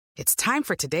It's time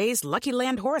for today's Lucky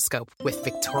Land horoscope with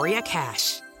Victoria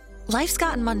Cash. Life's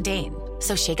gotten mundane,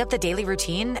 so shake up the daily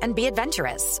routine and be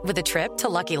adventurous with a trip to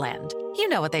Lucky Land. You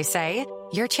know what they say,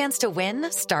 your chance to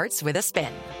win starts with a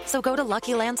spin. So go to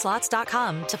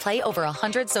LuckyLandSlots.com to play over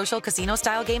 100 social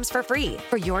casino-style games for free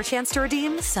for your chance to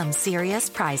redeem some serious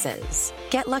prizes.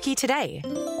 Get lucky today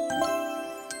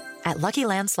at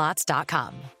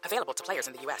LuckyLandSlots.com. Available to players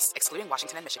in the U.S., excluding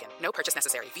Washington and Michigan. No purchase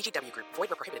necessary. VGW Group. Void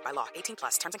where prohibited by law. 18+.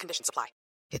 Terms and conditions apply.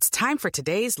 It's time for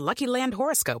today's Lucky Land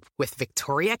horoscope with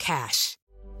Victoria Cash.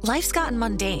 Life's gotten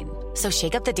mundane, so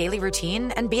shake up the daily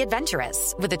routine and be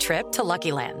adventurous with a trip to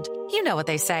Lucky Land. You know what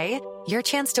they say, your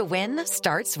chance to win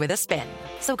starts with a spin.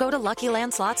 So go to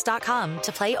LuckyLandSlots.com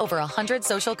to play over 100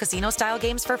 social casino-style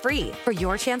games for free for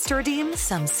your chance to redeem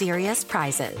some serious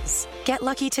prizes. Get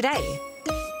lucky today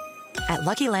at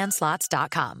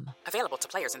LuckyLandSlots.com. Available to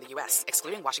players in the U.S.,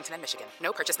 excluding Washington and Michigan.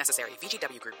 No purchase necessary.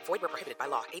 VGW Group. Void where prohibited by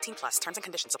law. 18+. Terms and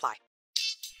conditions apply.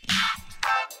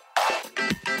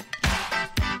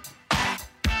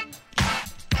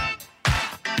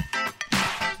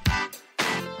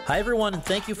 Hi, everyone, and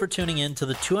thank you for tuning in to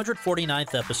the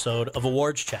 249th episode of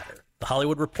Awards Chatter, the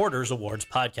Hollywood Reporters Awards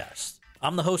podcast.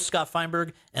 I'm the host, Scott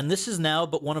Feinberg, and this is now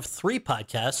but one of 3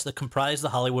 podcasts that comprise the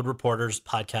Hollywood Reporters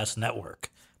podcast network.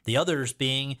 The others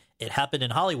being It Happened in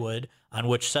Hollywood, on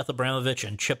which Seth Abramovich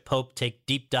and Chip Pope take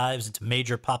deep dives into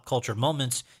major pop culture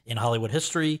moments in Hollywood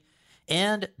history,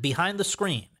 and Behind the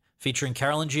Screen, featuring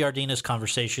Carolyn Giardina's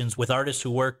conversations with artists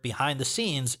who work behind the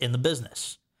scenes in the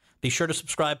business. Be sure to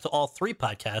subscribe to all 3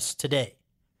 podcasts today.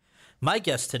 My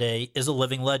guest today is a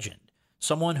living legend,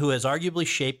 someone who has arguably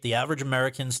shaped the average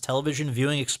American's television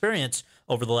viewing experience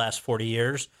over the last 40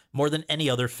 years more than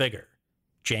any other figure,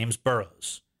 James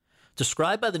Burrows.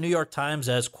 Described by the New York Times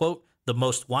as, quote, the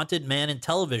most wanted man in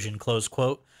television, close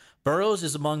quote, Burrows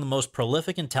is among the most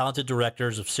prolific and talented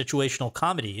directors of situational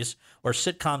comedies, or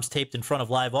sitcoms taped in front of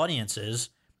live audiences,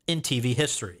 in TV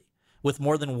history, with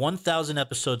more than 1,000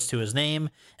 episodes to his name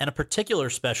and a particular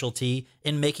specialty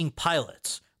in making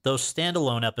pilots, those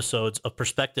standalone episodes of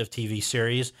prospective TV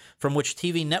series from which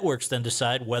TV networks then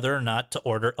decide whether or not to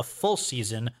order a full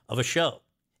season of a show.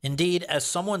 Indeed, as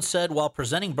someone said while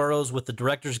presenting Burrows with the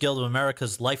Directors Guild of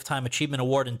America's Lifetime Achievement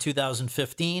Award in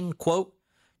 2015, quote,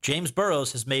 James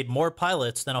Burrows has made more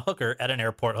pilots than a hooker at an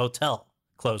airport hotel,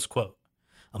 close quote.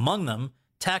 Among them,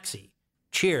 Taxi,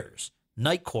 Cheers,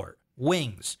 Night Court,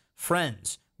 Wings,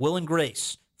 Friends, Will and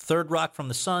Grace, Third Rock from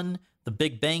the Sun, The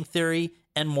Big Bang Theory,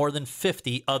 and more than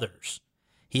 50 others.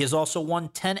 He has also won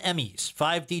 10 Emmys,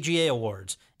 5 DGA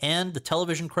Awards, and the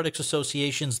Television Critics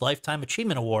Association's Lifetime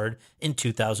Achievement Award in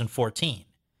 2014.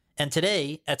 And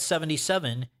today, at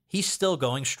 77, he's still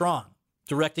going strong,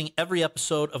 directing every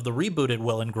episode of the rebooted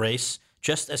Will and Grace,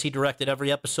 just as he directed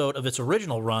every episode of its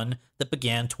original run that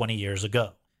began 20 years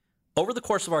ago. Over the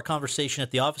course of our conversation at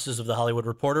the offices of The Hollywood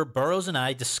Reporter, Burrows and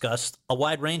I discussed a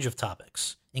wide range of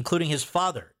topics, including his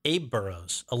father, Abe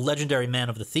Burrows, a legendary man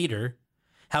of the theater,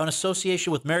 how an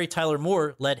association with Mary Tyler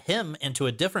Moore led him into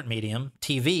a different medium,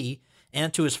 TV,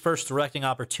 and to his first directing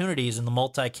opportunities in the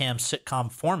multicam sitcom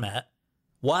format,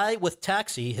 why, with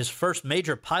Taxi, his first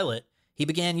major pilot, he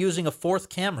began using a 4th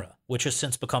camera, which has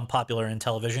since become popular in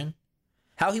television,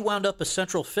 how he wound up a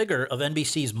central figure of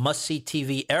NBC's must-see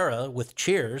TV era with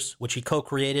Cheers, which he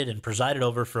co-created and presided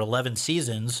over for 11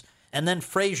 seasons, and then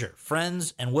Frasier,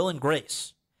 Friends, and Will and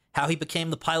Grace, how he became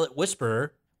the pilot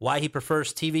whisperer, why he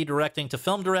prefers TV directing to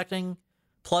film directing,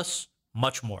 plus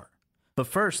much more. But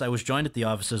first, I was joined at the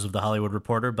offices of The Hollywood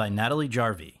Reporter by Natalie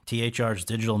Jarvie, THR's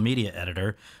digital media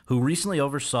editor, who recently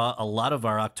oversaw a lot of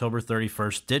our October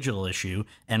 31st digital issue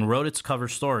and wrote its cover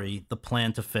story, The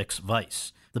Plan to Fix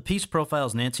Vice. The piece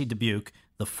profiles Nancy Dubuque,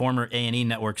 the former A&E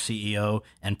Network CEO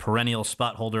and perennial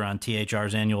spot holder on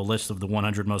THR's annual list of the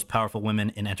 100 most powerful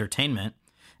women in entertainment,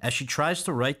 as she tries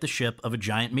to right the ship of a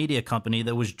giant media company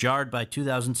that was jarred by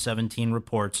 2017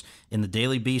 reports in the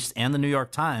Daily Beast and the New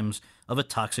York Times of a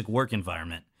toxic work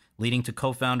environment, leading to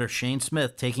co-founder Shane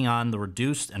Smith taking on the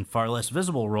reduced and far less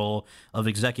visible role of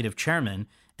executive chairman,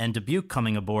 and Dubuque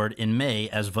coming aboard in May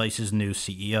as Vice's new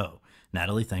CEO.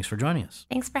 Natalie, thanks for joining us.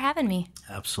 Thanks for having me.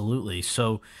 Absolutely.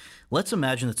 So let's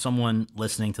imagine that someone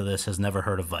listening to this has never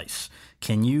heard of Vice.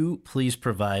 Can you please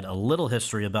provide a little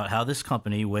history about how this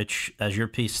company, which, as your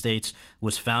piece states,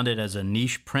 was founded as a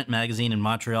niche print magazine in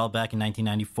Montreal back in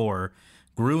 1994,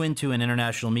 grew into an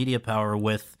international media power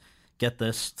with, get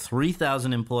this,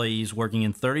 3,000 employees working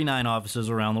in 39 offices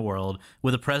around the world,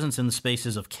 with a presence in the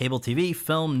spaces of cable TV,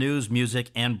 film, news,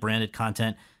 music, and branded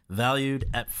content, valued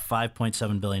at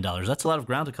 $5.7 billion. That's a lot of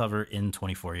ground to cover in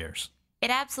 24 years. It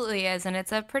absolutely is, and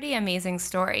it's a pretty amazing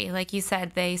story. Like you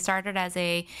said, they started as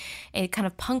a kind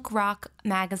of punk rock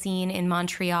magazine in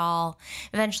Montreal,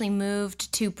 eventually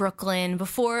moved to Brooklyn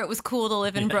before it was cool to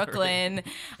live in Brooklyn, right.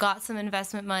 Got some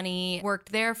investment money,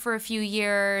 worked there for a few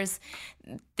years.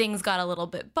 Things got a little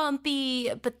bit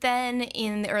bumpy, but then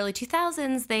in the early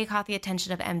 2000s, they caught the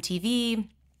attention of MTV.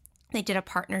 They did a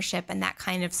partnership, and that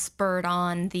kind of spurred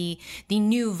on the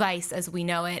new Vice as we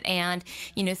know it. And,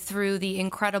 through the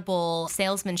incredible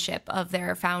salesmanship of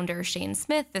their founder, Shane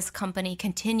Smith, this company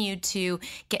continued to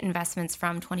get investments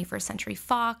from 21st Century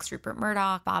Fox, Rupert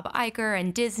Murdoch, Bob Iger,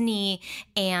 and Disney,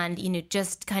 and,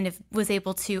 just kind of was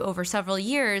able to, over several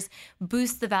years,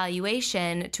 boost the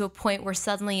valuation to a point where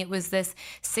suddenly it was this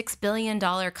 $6 billion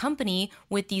company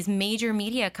with these major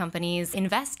media companies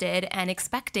invested and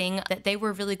expecting that they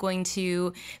were really going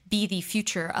to be the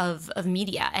future of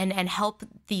media and help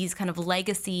these kind of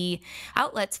legacy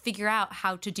outlets figure out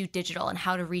how to do digital and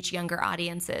how to reach younger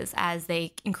audiences as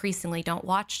they increasingly don't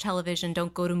watch television,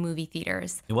 don't go to movie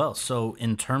theaters. Well, so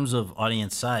in terms of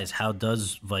audience size, how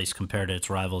does Vice compare to its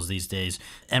rivals these days?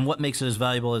 And what makes it as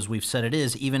valuable as we've said it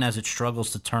is, even as it struggles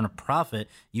to turn a profit?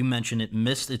 You mentioned it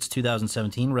missed its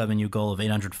 2017 revenue goal of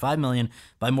 $805 million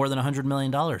by more than $100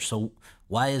 million. So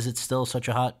why is it still such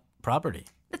a hot property?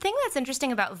 The thing that's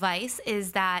interesting about Vice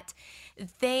is that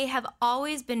they have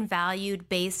always been valued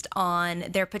based on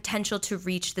their potential to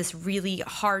reach this really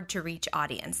hard to reach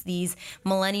audience, these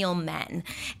millennial men.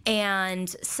 And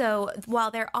so while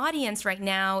their audience right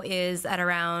now is at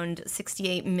around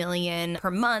 68 million per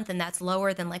month, and that's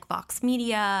lower than like Vox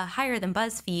Media, higher than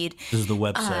BuzzFeed. This is the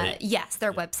website. Yes,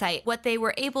 their website. What they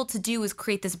were able to do was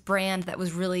create this brand that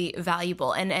was really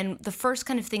valuable. And the first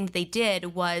kind of thing that they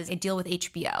did was a deal with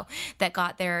HBO that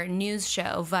got their news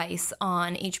show, Vice,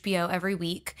 on HBO every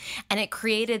week, and it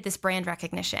created this brand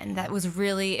recognition that was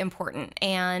really important.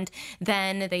 And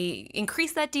then they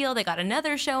increased that deal. They got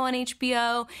another show on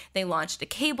HBO. They launched a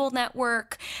cable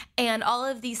network, and all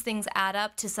of these things add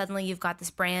up to suddenly you've got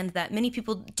this brand that many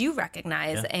people do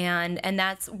recognize, and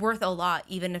that's worth a lot,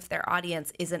 even if their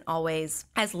audience isn't always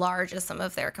as large as some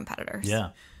of their competitors. Yeah.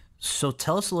 So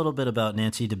tell us a little bit about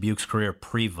Nancy Dubuque's career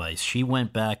pre-Vice. She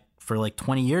went back for like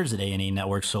 20 years at A&E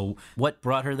Network. So what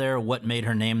brought her there? What made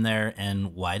her name there?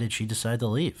 And why did she decide to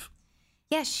leave?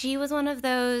 Yeah, she was one of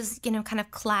those, kind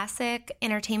of classic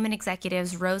entertainment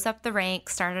executives, rose up the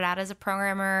ranks, started out as a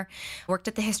programmer, worked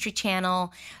at the History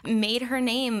Channel, made her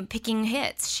name picking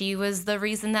hits. She was the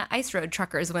reason that Ice Road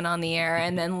Truckers went on the air,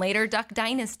 and then later Duck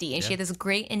Dynasty. And she had this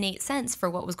great innate sense for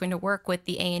what was going to work with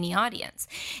the A&E audience.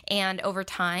 And over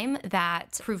time,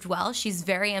 that proved well. She's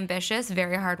very ambitious,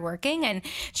 very hardworking, and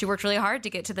she worked really hard to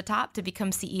get to the top to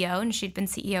become CEO, and she'd been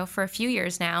CEO for a few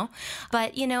years now.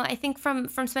 But, I think from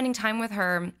spending time with her,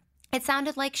 it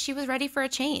sounded like she was ready for a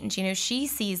change. She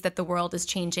sees that the world is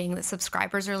changing, that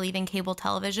subscribers are leaving cable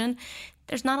television.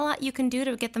 There's not a lot you can do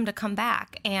to get them to come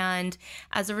back. And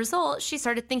as a result, she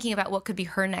started thinking about what could be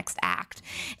her next act.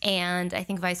 And I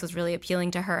think Vice was really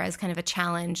appealing to her as kind of a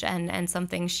challenge and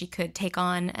something she could take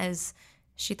on as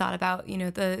she thought about,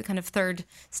 the kind of third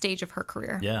stage of her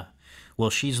career. Yeah. Well,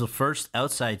 she's the first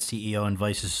outside CEO in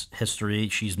Vice's history.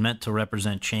 She's meant to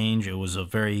represent change. It was a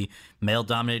very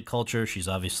male-dominated culture. She's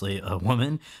obviously a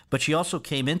woman. But she also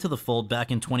came into the fold back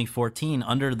in 2014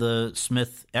 under the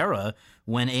Smith era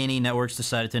when A&E Networks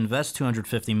decided to invest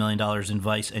 $250 million in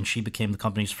Vice, and she became the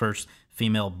company's first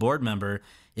female board member.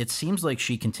 It seems like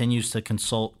she continues to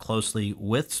consult closely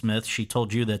with Smith. She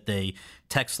told you that they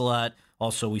text a lot.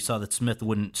 Also, we saw that Smith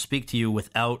wouldn't speak to you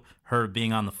without her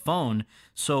being on the phone.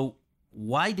 So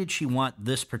why did she want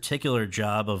this particular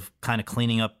job of kind of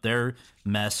cleaning up their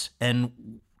mess?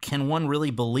 And can one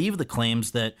really believe the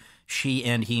claims that she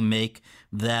and he make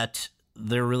that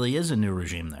there really is a new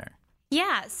regime there?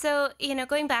 Yeah. So,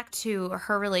 going back to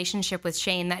her relationship with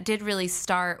Shane, that did really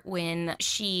start when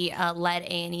she led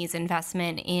A&E's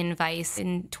investment in Vice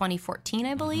in 2014,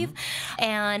 I believe. Mm-hmm.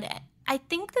 And I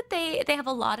think that they have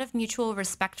a lot of mutual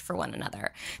respect for one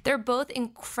another. They're both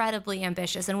incredibly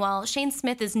ambitious. And while Shane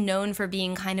Smith is known for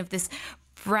being kind of this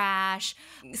brash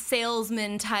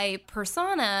salesman type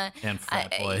persona. And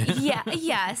frat boy.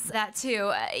 Yes, that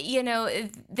too.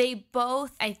 They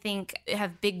both, I think,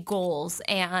 have big goals.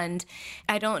 And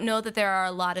I don't know that there are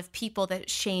a lot of people that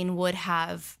Shane would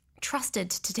have trusted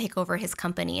to take over his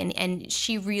company. And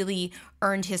she really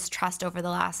earned his trust over the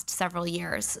last several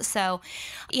years. So,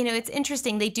 it's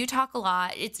interesting. They do talk a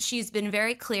lot. She's been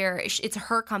very clear. It's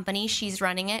her company. She's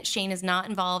running it. Shane is not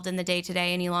involved in the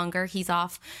day-to-day any longer. He's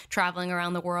off traveling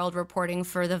around the world reporting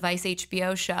for the Vice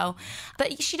HBO show.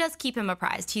 But she does keep him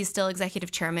apprised. He's still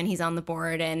executive chairman. He's on the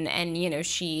board. And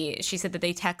she said that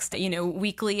they text,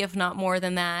 weekly, if not more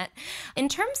than that. In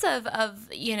terms of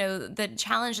the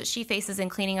challenge that she faces in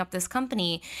cleaning up this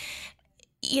company,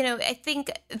 I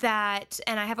think that,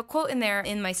 and I have a quote in there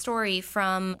in my story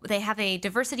they have a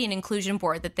diversity and inclusion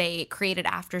board that they created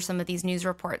after some of these news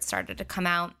reports started to come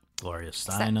out. Gloria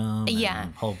Steinem,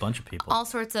 and a whole bunch of people. All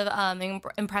sorts of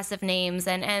impressive names.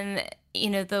 And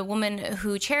the woman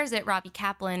who chairs it, Robbie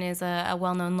Kaplan, is a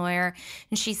well-known lawyer.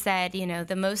 And she said,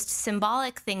 the most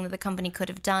symbolic thing that the company could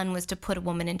have done was to put a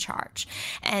woman in charge.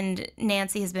 And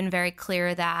Nancy has been very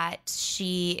clear that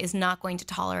she is not going to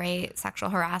tolerate sexual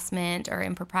harassment or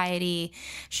impropriety.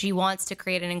 She wants to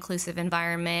create an inclusive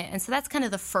environment. And so that's kind of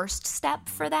the first step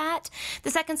for that.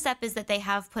 The second step is that they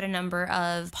have put a number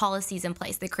of policies in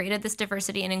place. They created this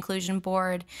diversity and inclusion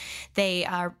board. They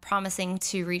are promising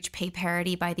to reach pay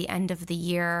parity by the end of the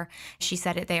year. She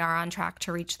said they are on track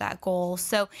to reach that goal.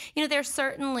 So, they're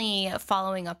certainly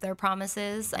following up their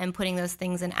promises and putting those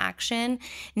things in action.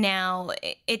 Now,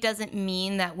 it doesn't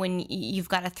mean that when you've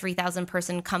got a 3,000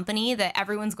 person company that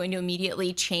everyone's going to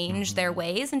immediately change their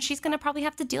ways. And she's going to probably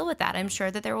have to deal with that. I'm sure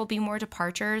that there will be more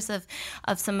departures of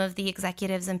some of the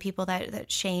executives and people that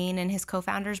Shane and his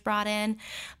co-founders brought in.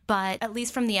 But at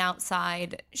least from the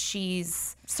outside,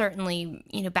 she's certainly,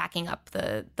 backing up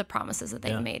the promises that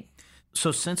they've made.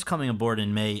 So since coming aboard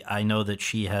in May, I know that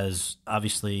she has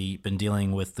obviously been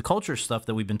dealing with the culture stuff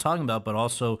that we've been talking about, but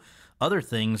also other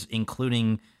things,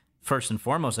 including, first and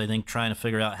foremost, I think, trying to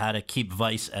figure out how to keep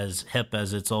Vice as hip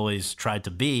as it's always tried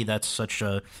to be. That's such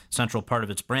a central part of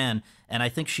its brand. And I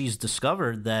think she's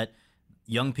discovered that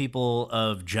young people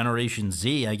of Generation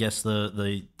Z, I guess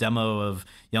the demo of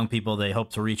young people they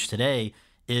hope to reach today,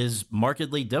 is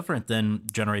markedly different than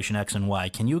Generation X and Y.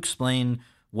 Can you explain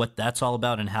what that's all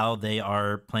about and how they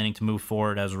are planning to move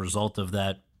forward as a result of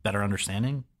that better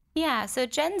understanding? Yeah, so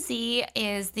Gen Z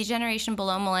is the generation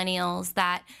below millennials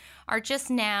that are just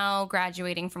now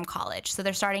graduating from college. So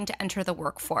they're starting to enter the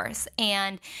workforce.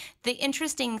 And the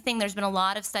interesting thing, there's been a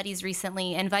lot of studies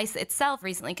recently, and Vice itself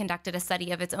recently conducted a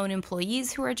study of its own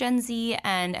employees who are Gen Z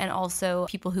and also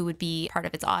people who would be part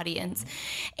of its audience.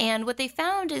 And what they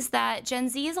found is that Gen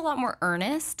Z is a lot more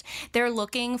earnest. They're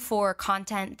looking for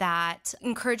content that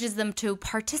encourages them to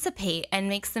participate and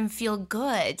makes them feel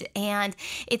good. And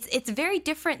it's very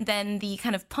different than the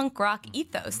kind of punk rock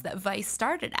ethos that Vice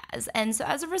started as. And so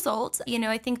as a result,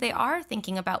 I think they are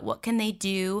thinking about what can they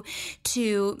do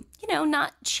to,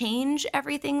 not change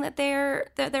everything that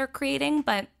they're creating,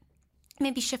 but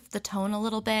maybe shift the tone a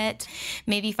little bit,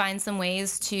 maybe find some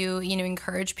ways to,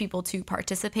 encourage people to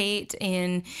participate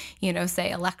in,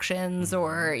 say elections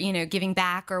or, giving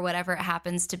back or whatever it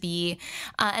happens to be.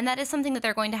 And that is something that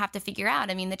they're going to have to figure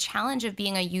out. I mean, the challenge of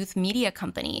being a youth media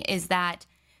company is that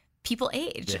people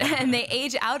age and they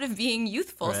age out of being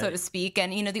youthful, right, so to speak.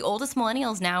 And, the oldest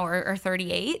millennials now are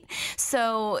 38.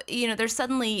 So, they're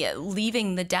suddenly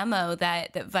leaving the demo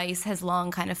that Vice has long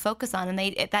kind of focused on.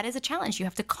 And that is a challenge. You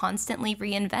have to constantly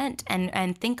reinvent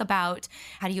and think about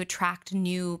how do you attract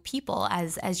new people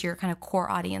as your kind of core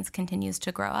audience continues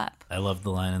to grow up. I love the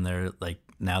line in there, like,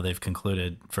 now they've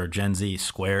concluded for Gen Z,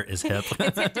 square is hip.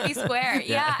 It's hip to be square.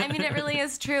 Yeah, I mean, it really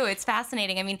is true. It's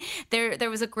fascinating. I mean, there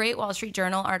was a great Wall Street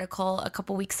Journal article a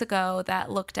couple weeks ago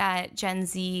that looked at Gen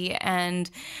Z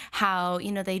and how,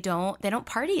 they don't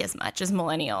party as much as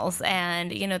millennials.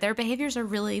 And, their behaviors are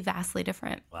really vastly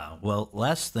different. Wow. Well,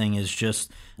 last thing is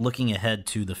just looking ahead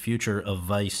to the future of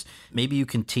Vice. Maybe you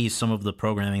can tease some of the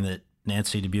programming that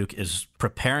Nancy Dubuque is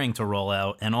preparing to roll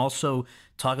out, and also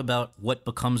talk about what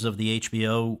becomes of the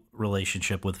HBO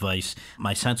relationship with Vice.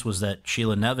 My sense was that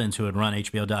Sheila Nevins, who had run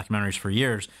HBO documentaries for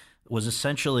years, was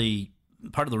essentially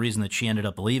part of the reason that she ended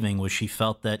up leaving was she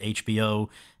felt that HBO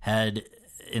had,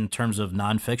 in terms of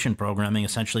nonfiction programming,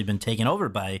 essentially been taken over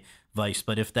by Vice.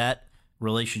 But if that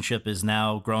relationship is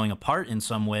now growing apart in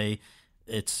some way,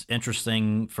 it's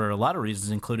interesting for a lot of reasons,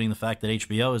 including the fact that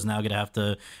HBO is now going to have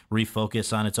to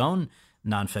refocus on its own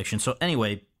nonfiction. So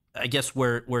anyway, I guess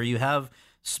where you have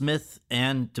Smith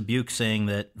and Dubuque saying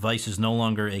that Vice is no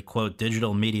longer a, quote,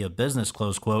 digital media business,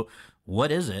 close quote,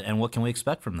 what is it and what can we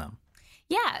expect from them?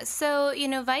 Yeah, so,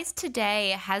 Vice today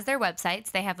has their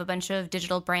websites. They have a bunch of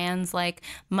digital brands like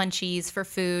Munchies for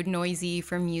food, Noisy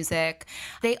for music.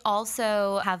 They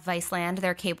also have Viceland,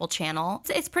 their cable channel.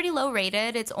 It's pretty low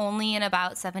rated. It's only in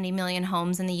about 70 million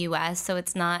homes in the U.S., so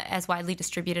it's not as widely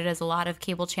distributed as a lot of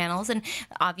cable channels. And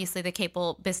obviously the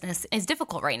cable business is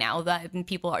difficult right now.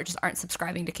 People aren't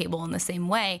subscribing to cable in the same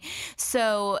way.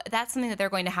 So that's something that they're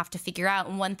going to have to figure out.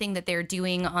 And one thing that they're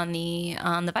doing on the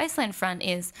Viceland front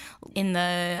is in the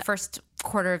first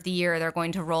quarter of the year, they're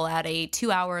going to roll out a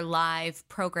 2-hour live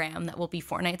program that will be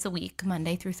 4 nights a week,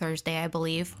 Monday through Thursday, I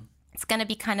believe. It's going to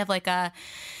be kind of like a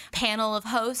panel of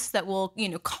hosts that will,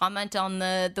 comment on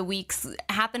the week's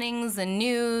happenings and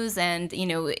news and,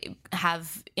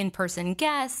 have in-person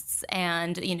guests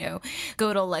and,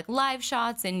 go to like live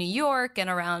shots in New York and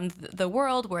around the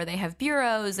world where they have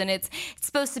bureaus. And it's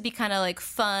supposed to be kind of like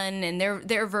fun and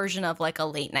their version of like a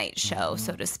late night show,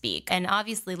 so to speak. And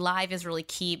obviously live is really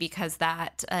key because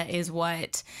that is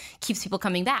what keeps people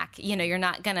coming back. You're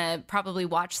not going to probably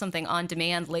watch something on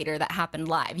demand later that happened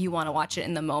live. You want to watch it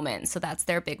in the moment. So that's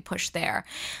their big push there.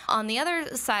 On the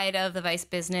other side of the Vice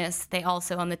business, they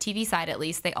also, on the TV side at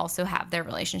least, they also have their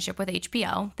relationship with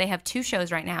HBO. They have 2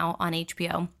 shows right now on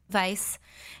HBO. Vice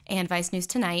and Vice News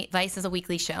Tonight. Vice is a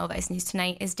weekly show. Vice News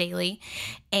Tonight is daily.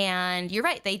 And you're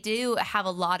right, they do have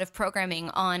a lot of programming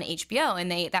on HBO.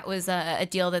 And that was a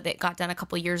deal that they got done a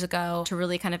couple years ago to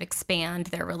really kind of expand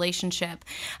their relationship.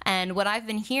 And what I've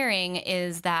been hearing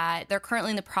is that they're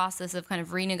currently in the process of kind of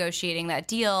renegotiating that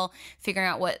deal, figuring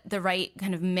out what the right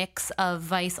kind of mix of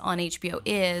Vice on HBO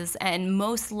is. And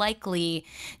most likely,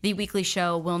 the weekly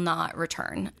show will not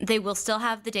return. They will still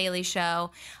have the daily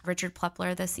show. Richard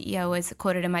Plepler, the CEO, is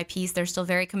quoted in my piece. They're still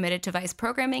very committed to Vice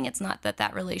programming. It's not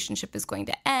that relationship is going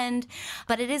to end,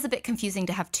 but it is a bit confusing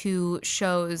to have 2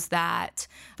 shows that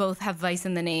both have Vice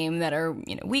in the name that are,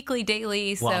 weekly,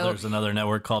 daily. Well, there's another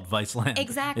network called Viceland.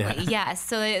 Exactly. Yeah. Yes.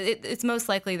 So it's most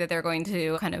likely that they're going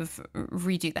to kind of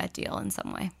redo that deal in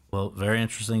some way. Well, very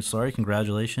interesting story.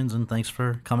 Congratulations, and thanks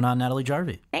for coming on, Natalie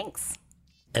Jarvie. Thanks.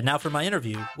 And now for my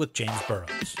interview with James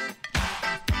Burrows.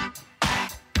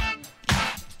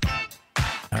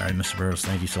 All right, Mr. Burrows,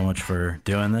 thank you so much for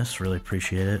doing this. Really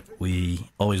appreciate it. We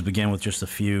always begin with just a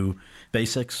few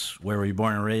basics. Where were you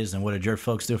born and raised, and what did your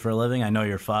folks do for a living? I know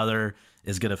your father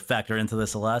is going to factor into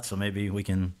this a lot, so maybe we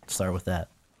can start with that.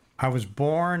 I was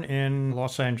born in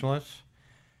Los Angeles,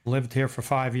 lived here for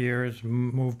 5 years,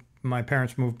 my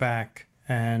parents moved back,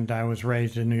 and I was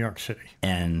raised in New York City.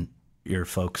 And your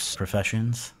folks'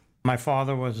 professions? My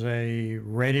father was a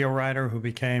radio writer who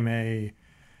became a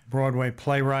Broadway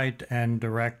playwright and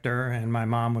director, and my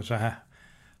mom was I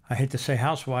hate to say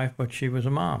housewife, but she was a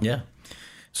mom. Yeah.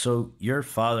 So your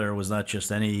father was not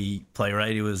just any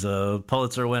playwright. He was a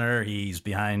Pulitzer winner. He's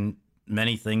behind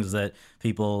many things that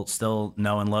people still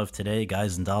know and love today,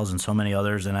 Guys and Dolls and so many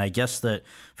others. And I guess that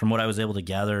from what I was able to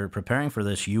gather preparing for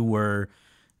this, you were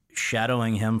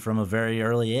shadowing him from a very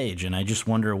early age. And I just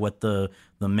wonder what the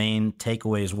main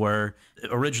takeaways were.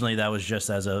 Originally, that was just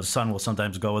as a son will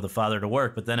sometimes go with a father to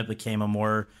work, but then it became a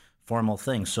more formal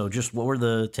thing. So just what were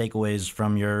the takeaways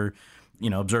from your,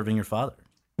 observing your father?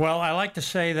 Well, I like to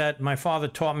say that my father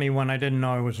taught me when I didn't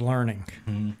know I was learning.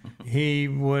 He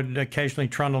would occasionally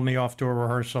trundle me off to a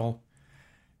rehearsal,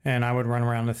 and I would run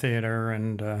around the theater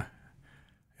and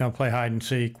play hide and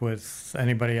seek with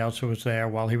anybody else who was there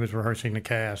while he was rehearsing the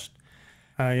cast.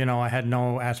 I had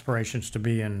no aspirations to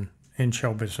be in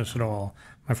show business at all.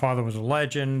 My father was a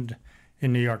legend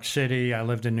in New York City. I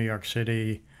lived in New York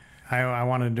City. I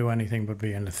wanted to do anything but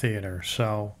be in the theater.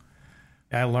 So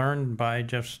I learned by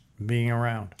just being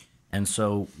around. And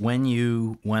so when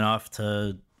you went off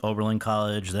to Oberlin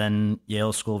College, then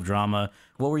Yale School of Drama,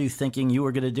 what were you thinking you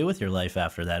were going to do with your life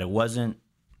after that? It wasn't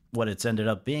what it's ended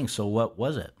up being. So what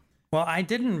was it? Well, I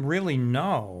didn't really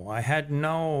know. I had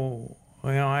no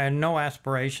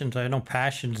aspirations. I had no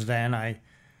passions then.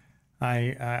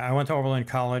 I went to Oberlin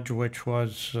College, which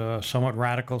was a somewhat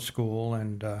radical school,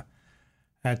 and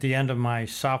at the end of my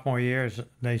sophomore years,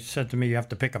 they said to me, you have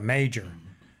to pick a major.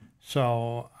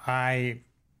 So I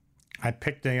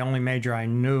picked the only major I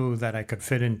knew that I could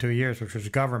fit in 2 years, which was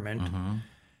government.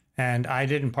 And I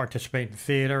didn't participate in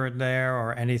theater there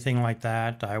or anything like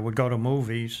that. I would go to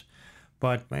movies,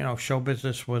 but, show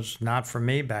business was not for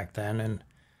me back then. And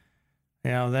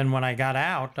then when I got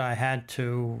out, I had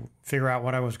to figure out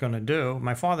what I was going to do.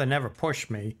 My father never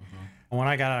pushed me. When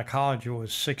I got out of college, it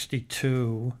was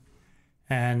 1962,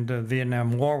 and the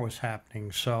Vietnam War was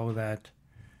happening, so that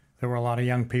there were a lot of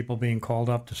young people being called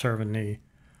up to serve in the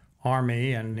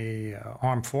Army and the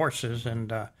armed forces,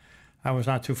 and I was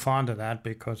not too fond of that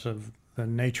because of the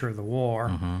nature of the war.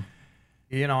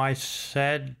 I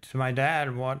said to my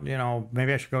dad,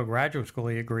 maybe I should go to graduate school.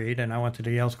 He agreed, and I went to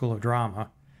the Yale School of Drama.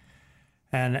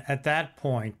 And at that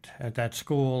point, at that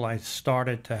school, I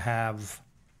started to have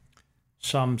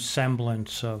some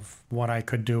semblance of what I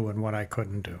could do and what I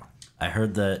couldn't do. I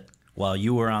heard that while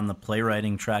you were on the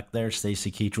playwriting track there,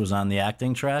 Stacy Keach was on the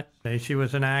acting track. Stacy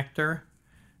was an actor.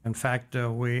 In fact,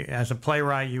 as a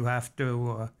playwright, you have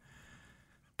to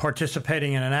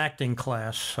participating in an acting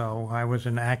class. So I was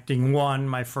in acting 1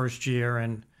 my first year,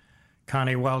 and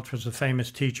Connie Welch was a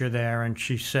famous teacher there, and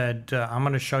she said, I'm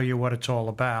going to show you what it's all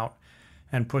about,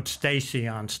 and put Stacy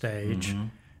on stage,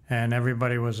 and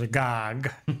everybody was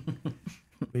agog.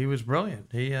 He was brilliant.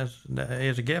 He has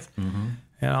a gift.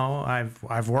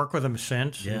 I've worked with him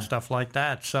since and stuff like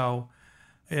that. So,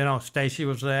 Stacy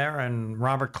was there, and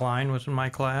Robert Klein was in my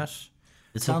class.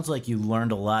 It sounds like you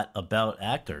learned a lot about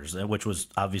actors, which was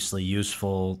obviously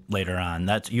useful later on.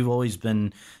 You've always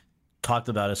been talked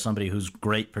about as somebody who's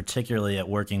great, particularly at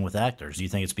working with actors. Do you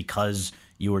think it's because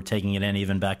you were taking it in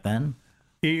even back then?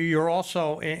 You're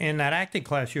also, in that acting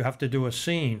class, you have to do a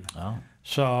scene. Oh.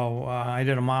 So I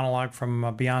did a monologue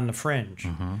from Beyond the Fringe.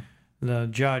 The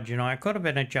judge, I could have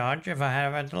been a judge if I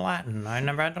had had the Latin. I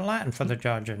never had the Latin for the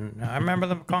judging. I remember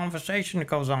the conversation that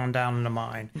goes on down in the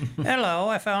mine. Hello,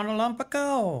 I found a lump of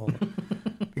coal.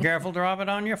 Be careful, drop it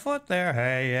on your foot there.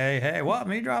 Hey, what,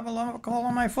 me drop a lump of coal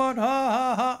on my foot? Ha,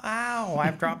 ha, ha, ow,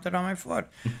 I've dropped it on my foot.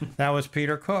 That was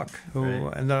Peter Cook,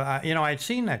 who, I'd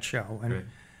seen that show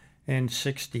in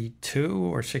 62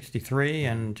 or 63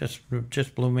 and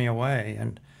just blew me away.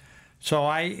 And so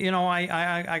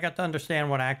I got to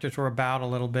understand what actors were about a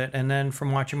little bit. And then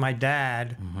from watching my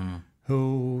dad,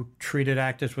 who treated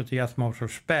actors with the utmost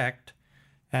respect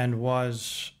and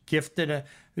was gifted,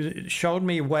 showed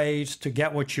me ways to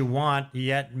get what you want,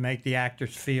 yet make the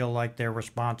actors feel like they're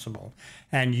responsible,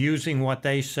 and using what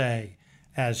they say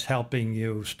as helping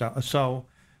you. So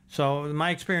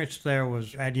my experience there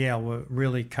was at Yale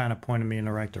really kind of pointed me in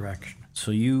the right direction.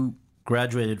 So you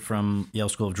graduated from Yale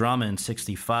School of Drama in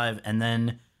 65, and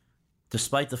then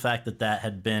despite the fact that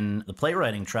had been the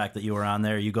playwriting track that you were on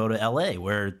there, you go to L.A.,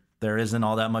 where there isn't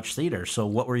all that much theater. So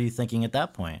what were you thinking at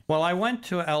that point? Well, I went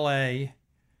to L.A.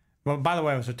 Well, by the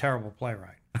way, I was a terrible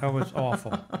playwright. I was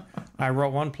awful. I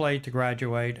wrote one play to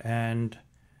graduate, and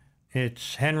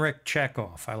it's Henrik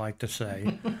Chekhov, I like to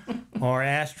say, or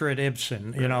Astrid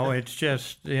Ibsen. It's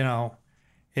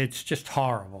just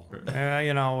horrible.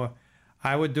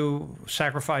 I would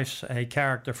sacrifice a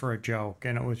character for a joke,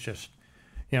 and it was just,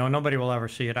 nobody will ever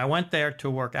see it. I went there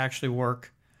to actually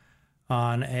work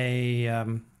on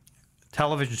a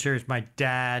television series my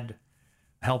dad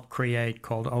helped create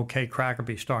called OK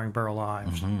Crackerby, starring Burl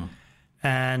Ives.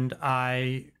 And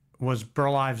I was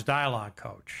Burl Ives' dialogue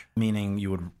coach. Meaning you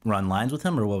would run lines with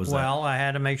him, or what was that? Well, I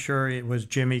had to make sure it was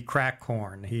Jimmy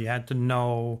Crackhorn. He had to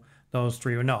know those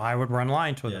three. No, I would run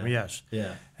lines with him, yes.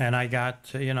 Yeah. And I got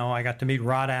to meet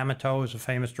Rod Amato, who was a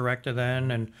famous director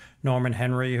then, and Norman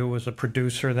Henry, who was a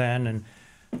producer then. And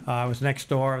I was next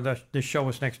door. This show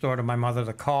was next door to My Mother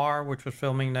the Car, which was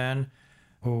filming then.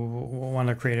 One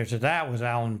of the creators of that was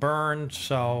Alan Burns.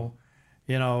 So,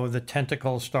 the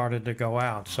tentacles started to go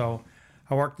out. So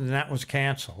I worked, and that was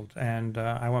canceled. And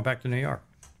I went back to New York.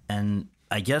 And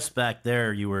I guess back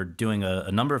there you were doing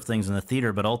a number of things in the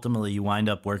theater, but ultimately you wind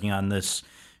up working on this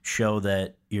show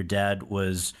that your dad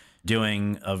was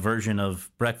doing a version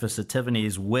of Breakfast at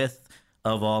Tiffany's with,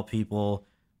 of all people,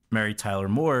 Mary Tyler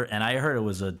Moore. And I heard it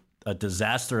was a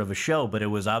disaster of a show, but it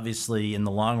was obviously in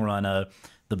the long run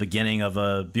the beginning of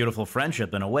a beautiful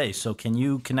friendship in a way. So can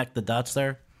you connect the dots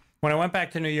there? When I went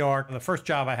back to New York, the first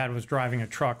job I had was driving a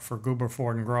truck for Goober,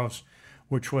 Ford and Gross,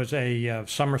 which was a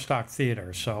summer stock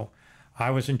theater. So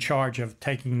I was in charge of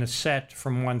taking the set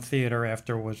from one theater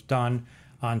after it was done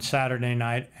on Saturday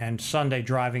night, and Sunday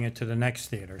driving it to the next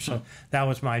theater. So that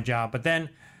was my job. But then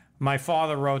my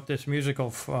father wrote this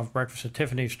musical of Breakfast at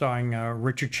Tiffany's starring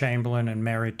Richard Chamberlain and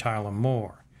Mary Tyler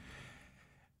Moore.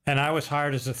 And I was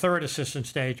hired as the third assistant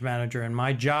stage manager, and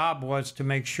my job was to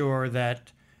make sure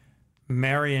that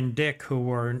Mary and Dick, who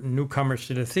were newcomers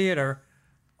to the theater,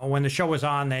 when the show was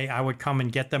on, I would come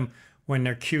and get them when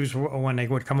their cues, when they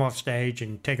would come off stage,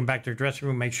 and take them back to their dressing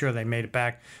room, make sure they made it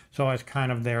back. So I was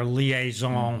kind of their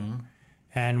liaison.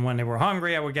 And when they were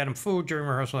hungry, I would get them food during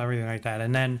rehearsal, everything like that.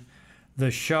 And then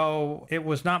the show, it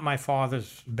was not my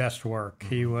father's best work.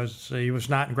 He was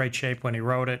not in great shape when he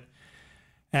wrote it.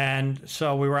 And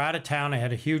so we were out of town. I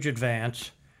had a huge advance.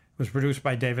 It was produced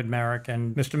by David Merrick.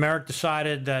 And Mr. Merrick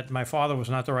decided that my father was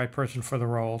not the right person for the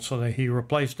role, so that he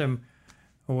replaced him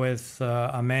with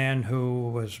a man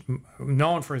who was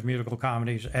known for his musical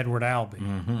comedies, Edward Albee.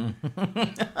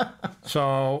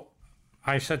 So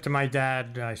I said to my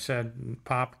dad, I said,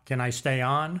 Pop, can I stay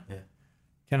on? Yeah.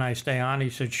 Can I stay on? He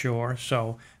said, sure.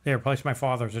 So they replaced my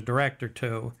father as a director,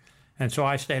 too. And so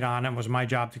I stayed on. It was my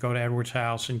job to go to Edward's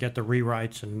house and get the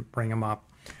rewrites and bring them up.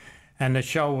 And the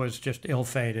show was just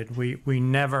ill-fated. We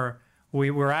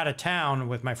were out of town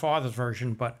with my father's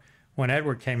version, but when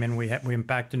Edward came in, we went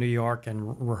back to New York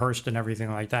and rehearsed and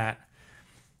everything like that.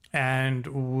 And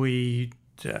we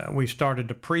started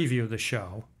to preview the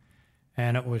show,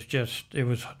 and it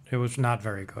was not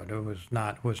very good.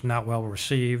 It was not well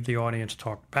received. The audience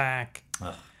talked back.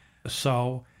 Ugh.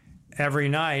 So every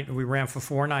night, we ran for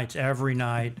 4 nights. Every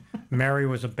night, Mary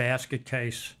was a basket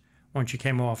case when she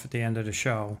came off at the end of the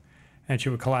show, and she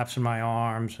would collapse in my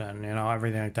arms and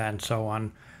everything like that and so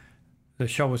on. The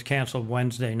show was canceled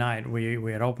Wednesday night.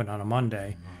 We had opened on a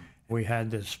Monday. Mm-hmm. We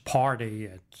had this party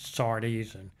at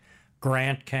Sardi's, and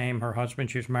Grant came, her husband.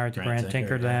 She was married to Grant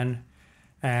Tinker then.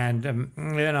 And,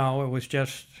 it was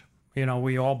just,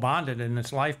 we all bonded in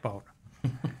this lifeboat.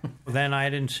 Then I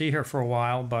didn't see her for a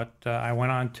while, but I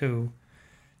went on to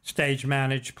stage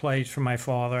manage plays for my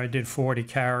father. I did 40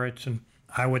 Carats, and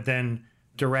I would then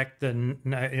direct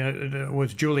it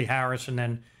was Julie Harris, and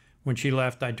then when she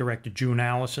left, I directed June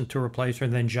Allison to replace her,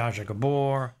 and then Zsa Zsa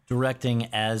Gabor. Directing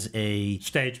as a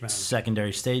stage manager,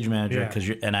 secondary stage manager,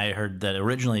 and I heard that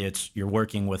originally you're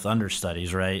working with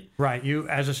understudies, right? Right. You,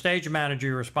 as a stage manager,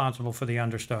 you're responsible for the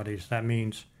understudies. That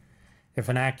means if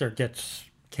an actor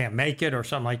can't make it or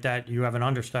something like that, you have an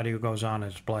understudy who goes on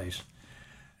his place.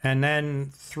 And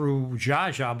then through Zsa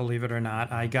Zsa, believe it or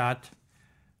not, I got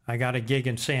a gig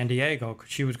in San Diego because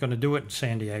she was going to do it in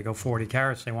San Diego, 40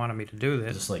 Carats. They wanted me to do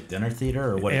this. Is this like dinner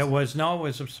theater or what? It was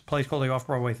a place called the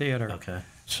Off-Broadway Theater. Okay.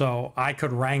 So I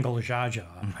could wrangle Zsa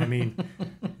Zsa. I mean,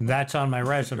 that's on my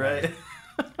resume. Right.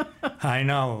 I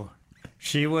know.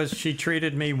 She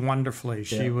treated me wonderfully.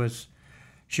 Yeah.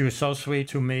 She was so sweet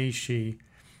to me.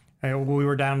 We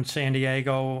were down in San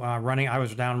Diego running. I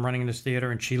was down running this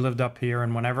theater, and she lived up here.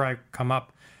 And whenever I come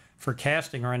up for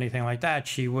casting or anything like that,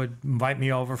 she would invite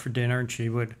me over for dinner, and she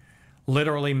would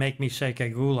literally make me sake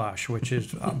goulash, which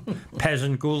is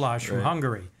peasant goulash from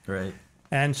Hungary. Right.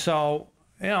 And so,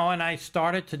 and I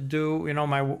started to do,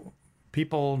 my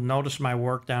people noticed my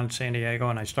work down in San Diego,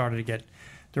 and I started to get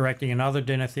directing in other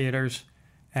dinner theaters,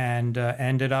 and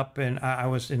ended up I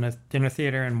was in a dinner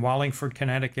theater in Wallingford,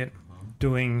 Connecticut,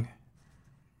 doing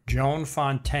Joan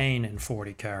Fontaine in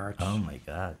 40 Carats. Oh, my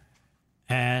God.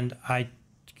 And I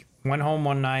went home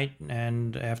one night,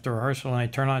 and after rehearsal, and I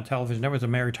turned on television, there was a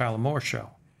Mary Tyler Moore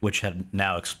show. Which had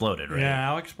now exploded, right? Yeah,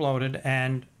 now exploded,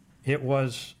 and it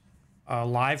was a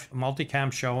live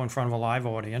multicam show in front of a live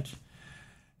audience.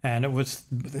 And it was,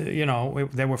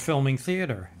 they were filming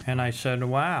theater. And I said,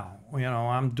 wow,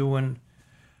 I'm doing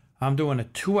a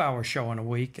 2-hour show in a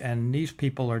week, and these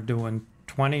people are doing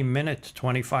 20 minutes,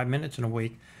 25 minutes in a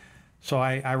week. So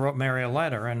I wrote Mary a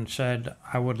letter and said,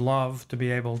 I would love to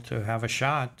be able to have a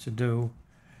shot to do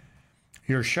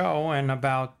your show. And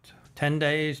about 10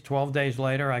 days, 12 days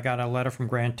later, I got a letter from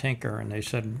Grant Tinker, and they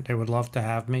said they would love to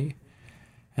have me.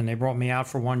 And they brought me out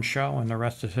for one show, and the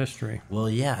rest is history.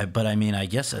 Well, yeah, but I mean, I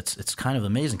guess it's kind of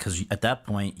amazing because at that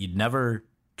point, you'd never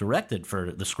directed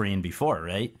for the screen before,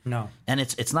 right? No. And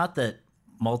it's not that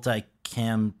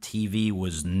multicam TV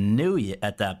was new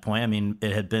at that point. I mean,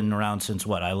 it had been around since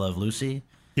what, I Love Lucy?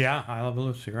 Yeah, I Love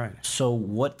Lucy, right. So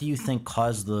what do you think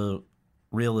caused the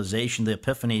realization, the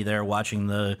epiphany there watching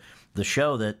the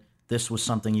show that this was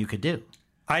something you could do?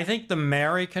 I think the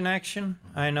Mary connection,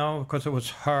 I know, because it was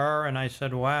her, and I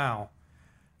said, wow,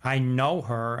 I know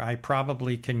her. I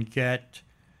probably can get,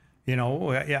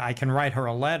 I can write her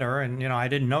a letter. And, I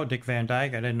didn't know Dick Van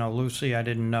Dyke. I didn't know Lucy. I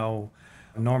didn't know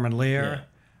Norman Lear. Yeah.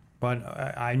 But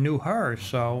I knew her,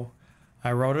 so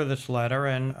I wrote her this letter,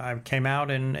 and I came out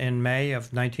in May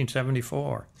of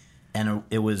 1974. And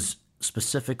it was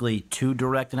specifically to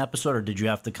direct an episode, or did you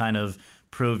have to kind of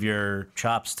prove your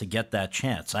chops to get that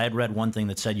chance? I had read one thing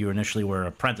that said you initially were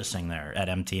apprenticing there at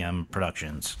MTM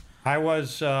Productions. I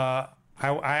was. I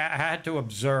had to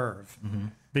observe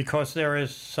because there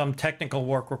is some technical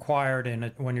work required in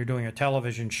it when you're doing a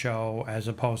television show as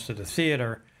opposed to the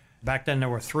theater. Back then there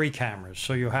were 3 cameras,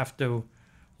 so you have to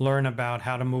learn about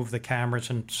how to move the cameras,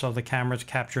 and so the cameras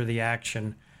capture the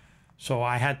action. So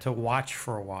I had to watch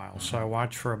for a while. So I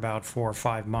watched for about 4 or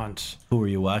 5 months. Who were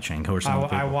you watching? Who were some of the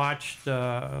people? I watched,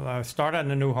 I started on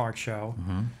the Newhart show,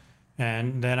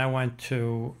 and then I went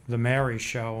to the Mary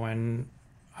show, and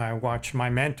I watched my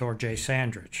mentor, Jay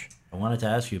Sandrich. I wanted to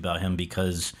ask you about him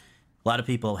because a lot of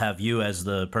people have you as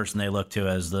the person they look to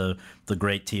as the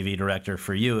great TV director.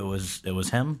 For you, it was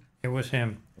him? It was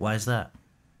him. Why is that?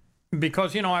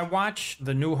 Because, I watched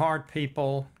the Newhart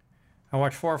people. I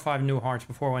watched 4 or 5 Newharts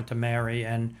before I went to Mary,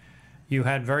 and you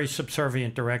had very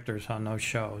subservient directors on those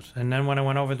shows. And then when I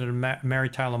went over to the Mary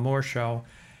Tyler Moore show,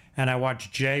 and I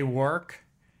watched Jay work,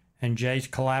 and Jay's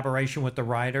collaboration with the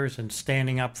writers and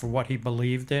standing up for what he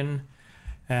believed in,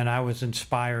 and I was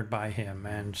inspired by him.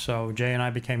 And so Jay and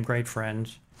I became great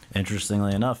friends.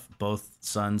 Interestingly enough, both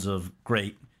sons of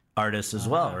great artists as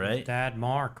well, right? His dad,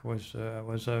 Mark, was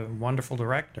a wonderful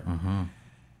director. Mm-hmm.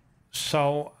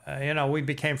 So, we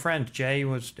became friends. Jay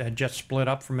had just split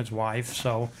up from his wife,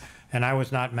 and I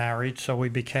was not married, so we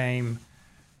became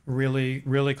really,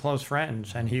 really close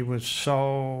friends, and he was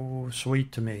so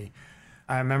sweet to me.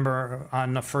 I remember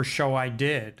on the first show I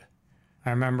did,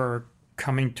 I remember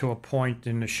coming to a point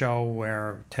in the show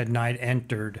where Ted Knight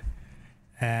entered,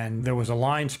 and there was a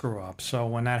line screw up. So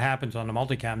when that happens on the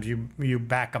multicams, you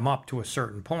back them up to a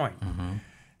certain point. Mm-hmm.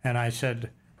 And I said,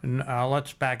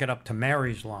 let's back it up to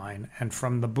Mary's line. And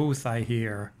from the booth I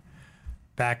hear,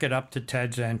 back it up to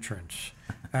Ted's entrance.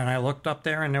 And I looked up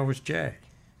there, and there was Jay.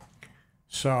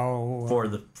 So for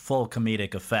the full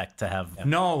comedic effect to have...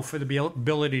 No, for the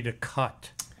ability to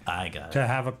cut. I got it. To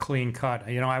have a clean cut.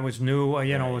 I was new.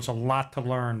 It was a lot to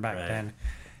learn back then.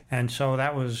 And so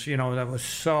that was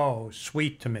so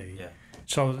sweet to me. Yeah.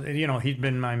 So, he'd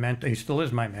been my mentor. He still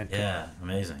is my mentor. Yeah,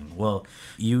 amazing. Well,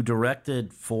 you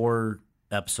directed 4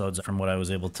 episodes from what I was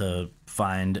able to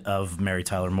find of Mary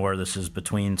Tyler Moore. This is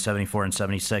between 74 and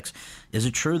 76. Is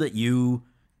it true that you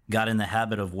got in the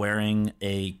habit of wearing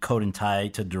a coat and tie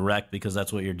to direct because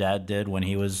that's what your dad did when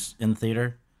he was in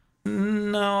theater?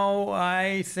 No,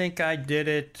 I think I did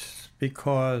it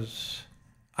because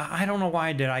I don't know why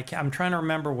I did. I'm trying to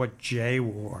remember what Jay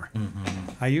wore. Mm-hmm.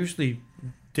 I usually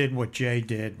did what Jay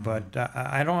did, but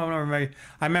I don't remember.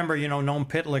 I remember, Noam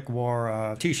Pitlick wore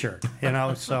a T-shirt,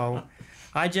 so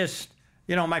I just,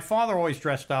 my father always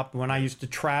dressed up. When I used to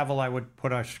travel, I would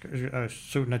put a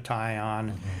suit and a tie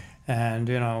on. Mm-hmm. And,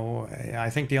 I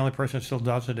think the only person that still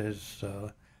does it is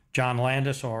John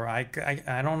Landis, or I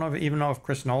don't even know if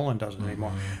Chris Nolan does it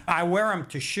anymore. I wear them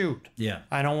to shoot. Yeah.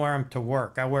 I don't wear them to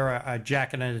work. I wear a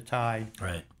jacket and a tie.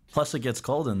 Right. Plus, it gets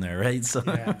cold in there, right? So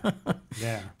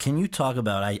Yeah. Can you talk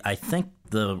about, I think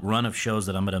the run of shows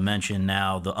that I'm going to mention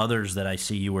now, the others that I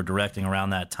see you were directing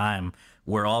around that time,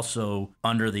 were also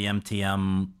under the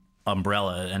MTM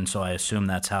umbrella, and so I assume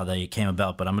that's how they came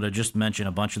about. But I'm going to just mention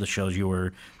a bunch of the shows you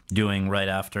were doing right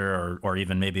after, or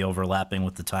even maybe overlapping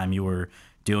with the time you were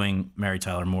doing Mary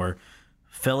Tyler Moore.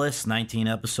 Phyllis, 19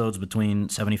 episodes between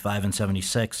 75 and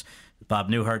 76. Bob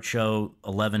Newhart Show,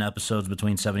 11 episodes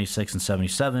between 76 and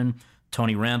 77.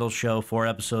 Tony Randall Show, 4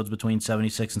 episodes between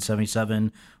 76 and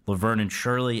 77. Laverne and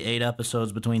Shirley, 8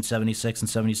 episodes between 76 and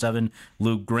 77.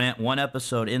 Lou Grant, 1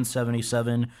 episode in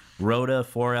 77. Rhoda,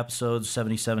 4 episodes,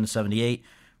 77 to 78.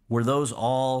 Were those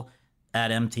all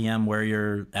at MTM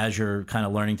where as you're kind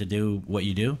of learning to do what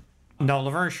you do? No,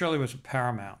 Laverne and Shirley was at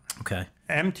Paramount. Okay.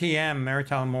 MTM, Mary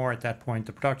Tyler Moore, at that point,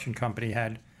 the production company,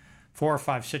 had 4 or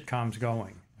 5 sitcoms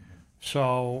going.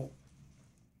 So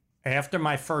after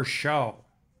my first show,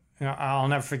 I'll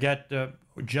never forget,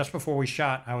 just before we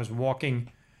shot, I was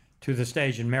walking to the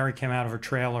stage, and Mary came out of her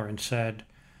trailer and said,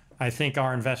 I think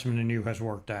our investment in you has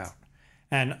worked out.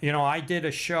 And, I did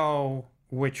a show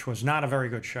which was not a very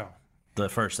good show. The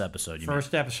first episode,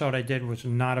 First episode I did was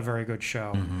not a very good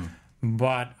show. Mm-hmm.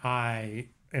 But I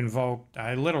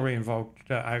literally invoked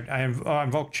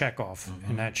Chekhov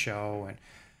in that show.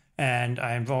 And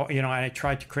I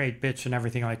tried to create bits and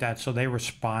everything like that, so they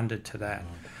responded to that.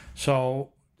 Mm-hmm. So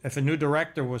if a new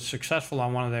director was successful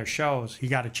on one of their shows, he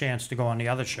got a chance to go on the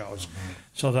other shows. Mm-hmm.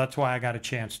 So that's why I got a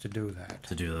chance to do that.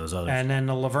 To do those others. And then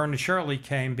the Laverne and Shirley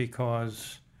came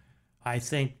because I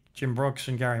think Jim Brooks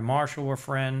and Gary Marshall were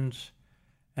friends.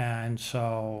 And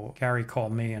so Gary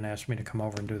called me and asked me to come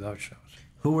over and do those shows.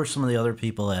 Who were some of the other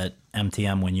people at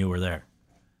MTM when you were there?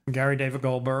 Gary David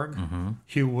Goldberg. Mm-hmm.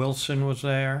 Hugh Wilson was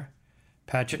there.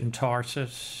 Patchett and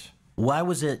Tarsus. Why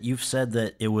was it, you've said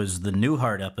that it was the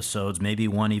Newhart episodes, maybe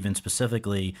one even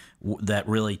specifically, that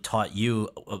really taught you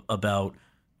about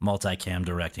multicam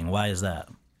directing? Why is that?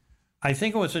 I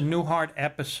think it was a Newhart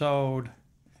episode,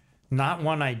 not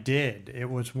one I did. It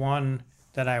was one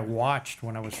that I watched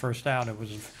when I was first out. It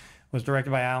was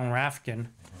directed by Alan Rafkin,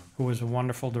 who was a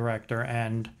wonderful director,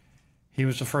 and he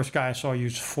was the first guy I saw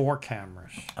use 4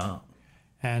 cameras. Oh.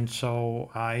 And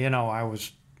so,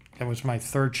 it was my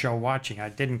third show watching. I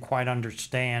didn't quite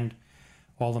understand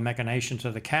all the machinations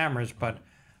of the cameras, but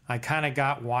I kind of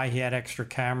got why he had extra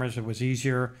cameras. It was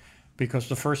easier because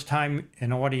the first time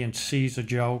an audience sees a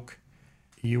joke,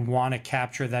 you want to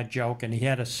capture that joke, and he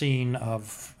had a scene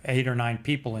of 8 or 9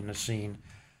 people in the scene.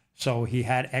 So he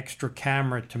had extra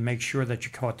camera to make sure that you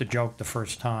caught the joke the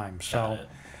first time. So,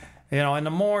 and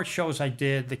the more shows I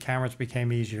did, the cameras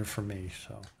became easier for me.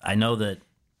 So I know that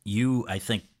you, I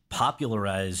think,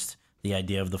 popularized the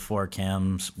idea of the 4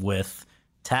 cams with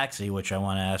Taxi, which I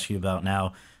want to ask you about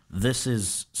now. This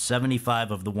is 75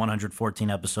 of the 114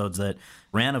 episodes that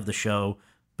ran of the show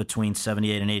between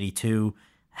 78 and 82.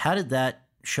 How did that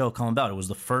show come about? It was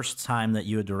the first time that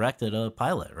you had directed a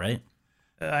pilot, right?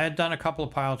 I had done a couple of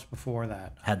pilots before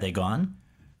that. Had they gone?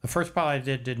 The first pilot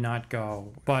I did not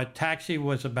go, but Taxi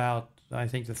was about, I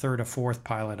think, the 3rd or 4th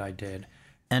pilot I did.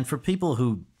 And for people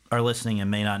who are listening and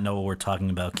may not know what we're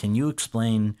talking about, can you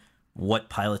explain what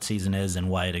pilot season is and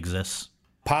why it exists?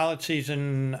 Pilot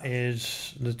season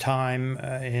is the time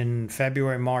in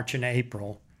February, March, and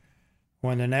April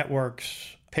when the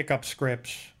networks pick up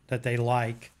scripts that they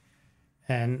like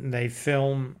and they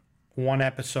film one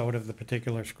episode of the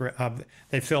particular script.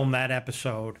 They film that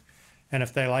episode, and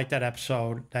if they like that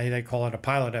episode, they call it a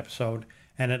pilot episode,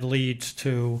 and it leads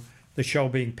to the show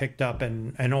being picked up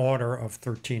in an order of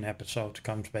 13 episodes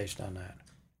comes based on that.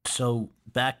 So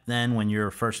back then when you were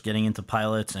first getting into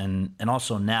pilots and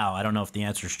also now, I don't know if the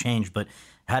answer's changed, but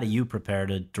how do you prepare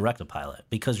to direct a pilot?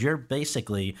 Because you're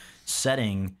basically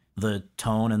setting the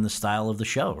tone and the style of the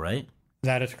show, right?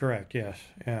 That is correct, yes.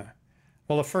 Yeah.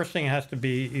 Well, the first thing has to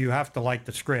be you have to like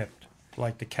the script,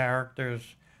 like the characters,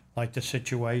 like the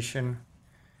situation.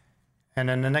 And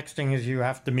then the next thing is you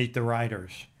have to meet the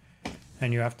writers.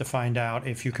 And you have to find out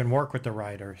if you can work with the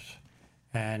writers.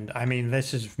 And, I mean,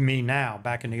 this is me now.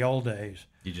 Back in the old days,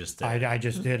 you just did I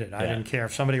just did it. I didn't care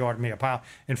if somebody ordered me a pilot.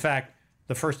 In fact,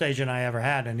 the first agent I ever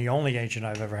had, and the only agent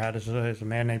I've ever had, is a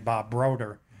man named Bob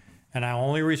Broder. And the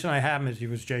only reason I have him is he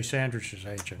was Jay Sandrich's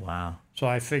agent. Wow. So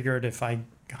I figured if I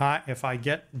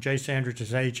get Jay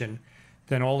Sandrich's agent,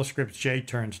 then all the scripts Jay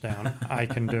turns down, I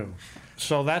can do.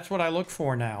 So that's what I look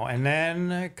for now. And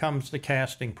then comes the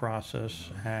casting process,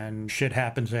 and shit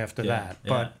happens after that.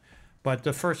 But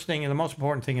the first thing and the most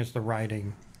important thing is the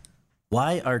writing.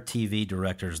 Why are TV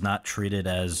directors not treated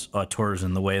as auteurs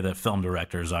in the way that film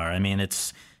directors are? I mean,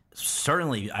 it's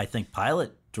certainly, I think,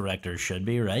 pilot directors should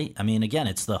be, right? I mean, again,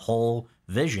 it's the whole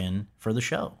vision for the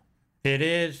show. It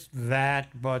is that,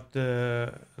 but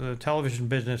the television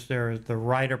business, there is the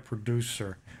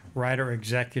writer-producer,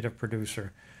 writer-executive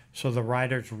producer. So the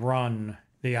writers run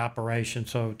the operation.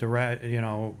 So,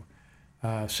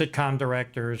 sitcom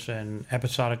directors and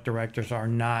episodic directors are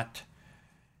not,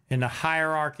 in the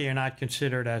hierarchy, are not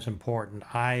considered as important.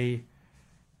 I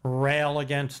rail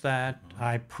against that.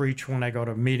 I preach when I go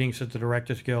to meetings at the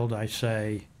Directors Guild. I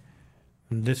say,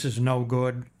 this is no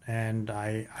good, and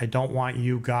I don't want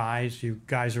you guys who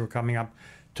are coming up,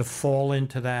 to fall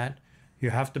into that.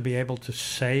 You have to be able to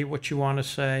say what you want to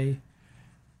say,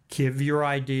 give your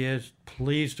ideas.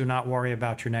 Please do not worry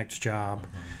about your next job.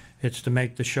 It's to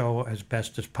make the show as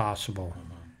best as possible.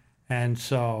 And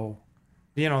so,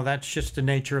 that's just the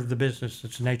nature of the business.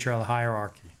 It's the nature of the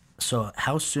hierarchy. So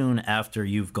how soon after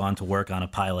you've gone to work on a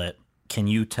pilot can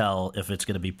you tell if it's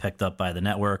going to be picked up by the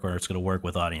network or it's going to work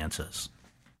with audiences?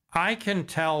 I can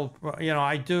tell,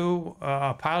 I do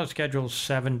a pilot schedule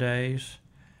 7 days.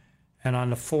 And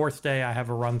on the 4th day, I have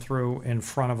a run-through in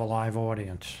front of a live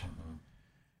audience.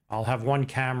 I'll have one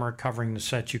camera covering the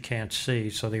set you can't see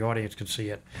so the audience can see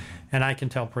it. And I can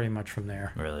tell pretty much from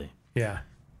there. Really? Yeah.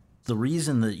 The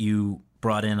reason that you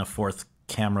brought in a 4th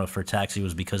camera for Taxi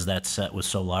was because that set was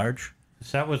so large? The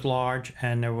set was large,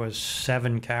 and there was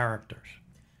 7 characters.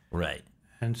 Right.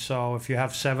 And so if you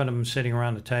have 7 of them sitting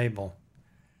around the table,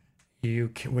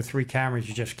 with 3 cameras,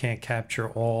 you just can't capture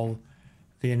all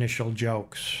the initial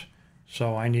jokes.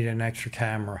 So I need an extra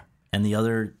camera. And the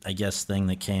other, I guess, thing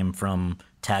that came from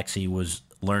Taxi was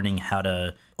learning how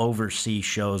to oversee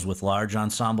shows with large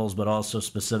ensembles, but also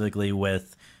specifically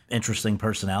with interesting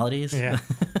personalities. Yeah.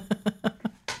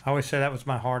 I always say that was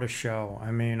my hardest show.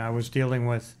 I mean, I was dealing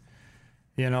with,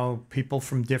 people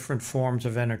from different forms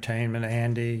of entertainment,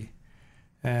 Andy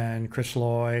and Chris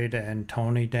Lloyd and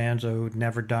Tony Danza, who'd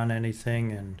never done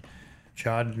anything, and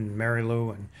Judd and Mary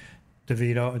Lou and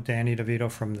Danny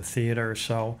DeVito from the theater.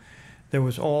 So there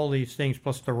was all these things,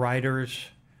 plus the writers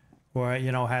where,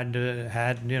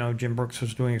 had Jim Brooks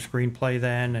was doing a screenplay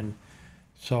then. And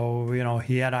so,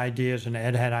 he had ideas and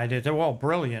Ed had ideas. They were all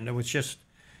brilliant. It was just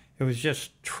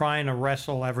trying to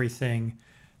wrestle everything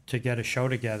to get a show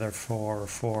together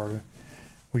for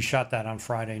we shot that on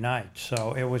Friday night.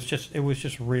 So it was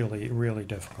just really, really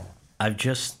difficult. I've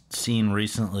just seen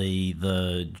recently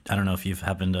I don't know if you've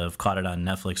happened to have caught it on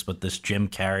Netflix, but this Jim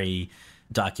Carrey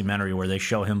documentary where they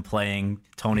show him playing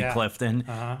Tony Clifton.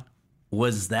 Uh-huh.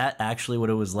 Was that actually what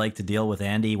it was like to deal with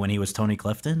Andy when he was Tony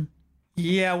Clifton?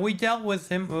 Yeah, we dealt with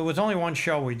him. It was only one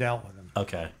show we dealt with him.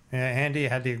 Okay. Andy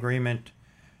had the agreement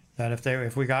that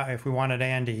if we wanted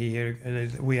Andy,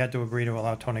 we had to agree to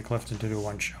allow Tony Clifton to do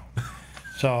one show.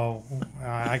 So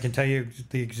I can tell you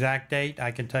the exact date.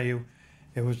 I can tell you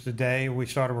it was the day we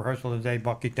started rehearsal. The day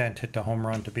Bucky Dent hit the home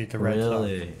run to beat the Red Sox.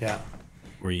 Really? Yeah.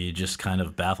 Were you just kind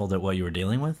of baffled at what you were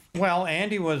dealing with? Well,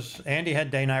 Andy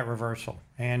had day-night reversal.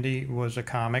 Andy was a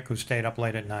comic who stayed up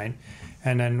late at night,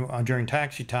 and then during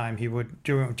taxi time,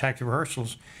 during taxi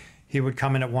rehearsals, he would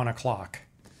come in at 1:00,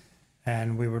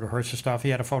 and we would rehearse the stuff. He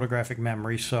had a photographic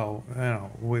memory, so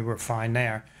we were fine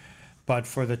there. But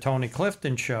for the Tony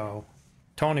Clifton show,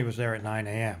 Tony was there at 9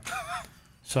 a.m.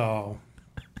 So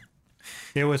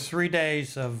it was 3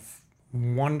 days of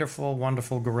wonderful,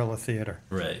 wonderful guerrilla theater.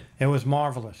 Right. It was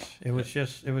marvelous. It was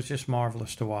just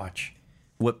marvelous to watch.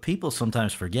 What people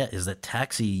sometimes forget is that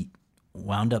Taxi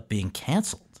wound up being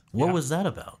canceled. What was that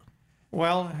about?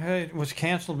 Well, it was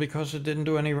canceled because it didn't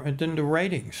do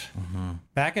ratings. Mm-hmm.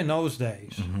 Back in those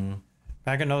days,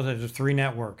 there were 3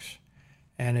 networks.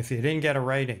 And if you didn't get a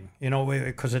rating,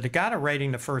 because it got a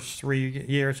rating the first 3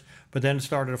 years, but then it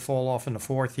started to fall off in the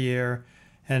 4th year.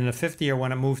 And the 5th year,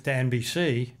 when it moved to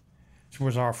NBC, which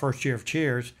was our first year of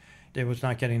Cheers, it was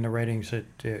not getting the ratings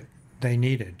that they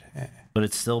needed. But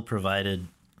it still provided,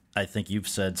 I think you've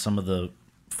said, some of the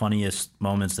funniest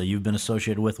moments that you've been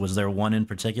associated with. Was there one in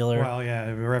particular? Well, yeah,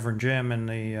 Reverend Jim and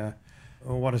the,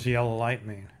 what does the yellow light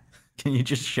mean? Can you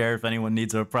just share if anyone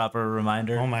needs a proper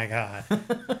reminder? Oh, my God.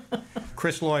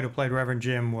 Chris Lloyd, who played Reverend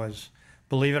Jim, was,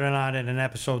 believe it or not, in an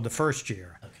episode the first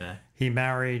year. Okay. He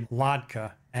married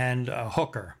Lodka and a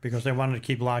hooker because they wanted to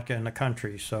keep Lodka in the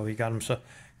country. So he got him.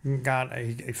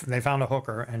 They found a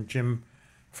hooker, and Jim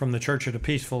from the Church of the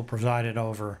Peaceful presided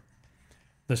over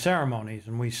the ceremonies.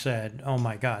 And we said, "Oh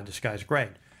my God, this guy's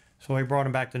great." So we brought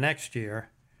him back the next year,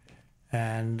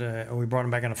 and we brought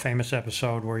him back in a famous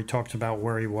episode where he talks about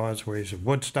where he was, where he's at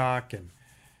Woodstock, and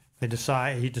he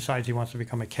decides he wants to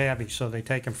become a cabbie. So they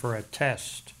take him for a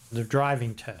test, the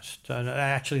driving test,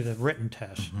 actually the written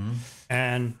test,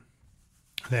 and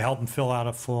they help him fill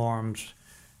out forms.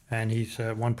 And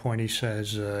at one point he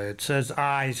says, it says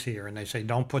eyes here. And they say,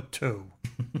 don't put 2.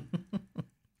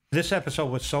 This episode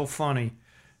was so funny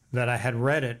that I had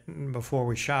read it before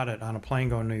we shot it on a plane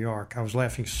going to New York. I was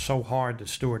laughing so hard the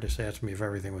stewardess asked me if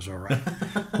everything was all right.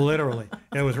 Literally.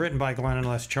 It was written by Glenn and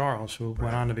Les Charles, who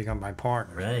went on to become my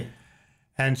partner. Right.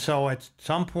 And so at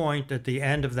some point at the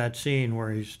end of that scene where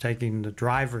he's taking the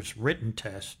driver's written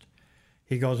test,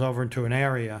 he goes over into an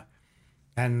area,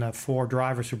 and the 4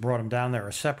 drivers who brought him down there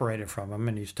are separated from him,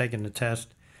 and he's taking the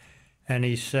test, and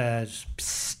he says,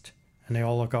 "Psst," and they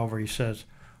all look over. He says,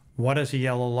 "What does a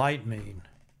yellow light mean?"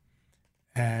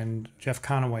 And Jeff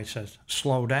Conaway says,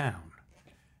 "Slow down."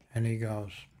 And he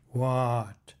goes,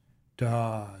 "What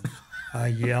does a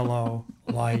yellow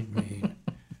light mean?"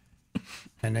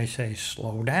 And they say,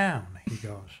 "Slow down." He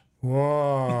goes,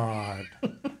 "What?"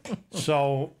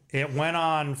 So it went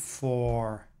on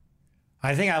for,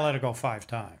 I think I let it go 5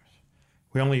 times.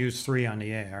 We only used 3 on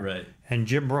the air. Right. And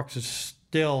Jim Brooks is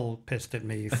still pissed at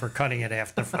me for cutting it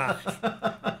after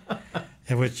 5.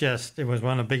 It was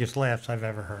one of the biggest laughs I've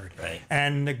ever heard. Right.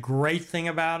 And the great thing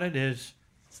about it is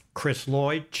Chris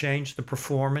Lloyd changed the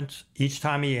performance. Each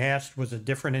time he asked was a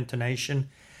different intonation.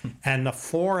 And the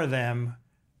 4 of them,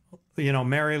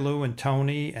 Mary Lou and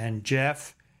Tony and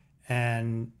Jeff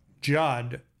and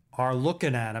Judd are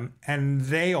looking at him, and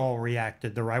they all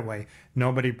reacted the right way.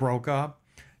 Nobody broke up.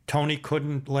 Tony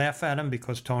couldn't laugh at him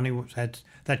because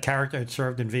that character had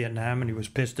served in Vietnam, and he was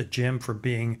pissed at Jim for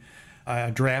being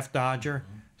a draft dodger.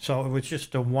 So it was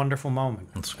just a wonderful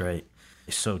moment. That's great.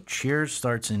 So Cheers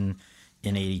starts in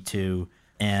 82,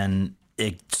 and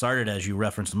it started, as you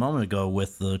referenced a moment ago,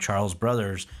 with the Charles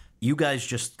brothers. You guys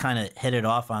just kind of hit it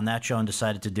off on that show and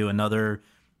decided to do another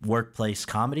workplace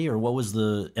comedy, or what was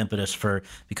the impetus for?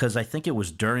 Because I think it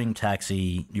was during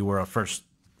Taxi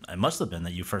it must have been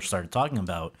that you first started talking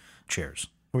about Cheers.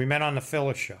 We met on the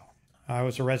Phyllis show. I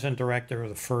was a resident director of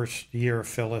the first year of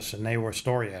Phyllis, and they were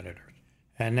story editors.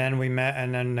 And then we met,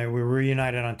 and then we were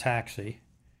reunited on Taxi,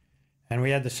 and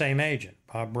we had the same agent,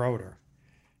 Bob Broder.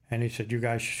 And he said, "You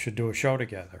guys should do a show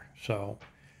together." So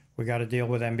we got a deal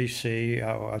with NBC,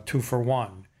 a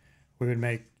 2-for-1. We would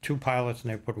make 2 pilots,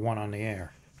 and they put 1 on the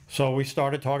air. So we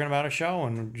started talking about a show,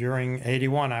 and during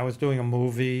 81, I was doing a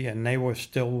movie, and they were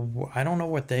still, I don't know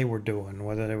what they were doing,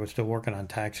 whether they were still working on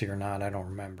Taxi or not, I don't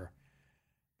remember.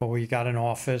 But we got an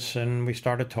office, and we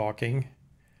started talking,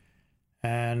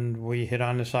 and we hit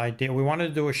on this idea. We wanted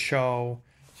to do a show,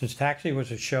 since Taxi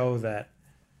was a show that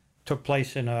took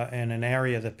place in an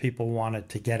area that people wanted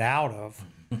to get out of.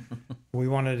 We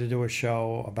wanted to do a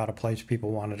show about a place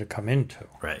people wanted to come into.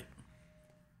 Right.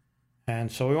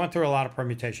 And so we went through a lot of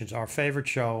permutations. Our favorite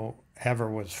show ever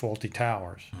was Faulty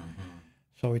Towers.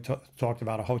 So we talked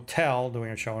about a hotel,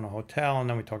 doing a show in a hotel, and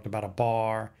then we talked about a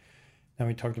bar. Then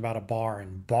we talked about a bar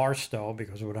in Barstow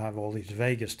because it would have all these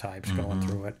Vegas types going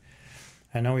through it.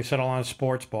 And then we settled on a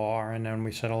sports bar, and then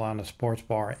we settled on a sports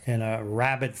bar in a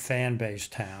rabid fan base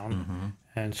town.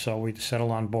 And so we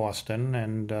settled on Boston,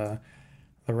 and the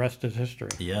rest is history.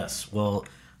 Yes. Well,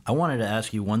 I wanted to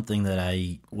ask you one thing that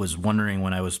I was wondering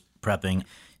when I was prepping.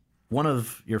 One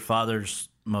of your father's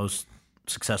most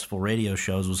successful radio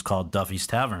shows was called Duffy's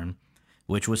Tavern,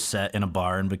 which was set in a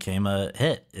bar and became a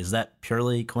hit. Is that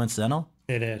purely coincidental?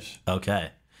 It is. Okay.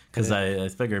 Because I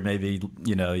figured maybe,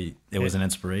 it was an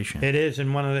inspiration. It is,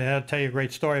 and I'll tell you a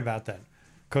great story about that.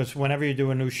 Because whenever you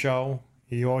do a new show,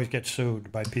 you always get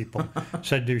sued by people.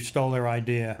 Said you stole their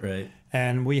idea. Right.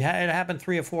 And it happened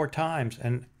 3 or 4 times,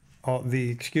 and the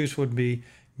excuse would be,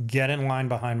 get in line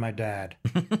behind my dad.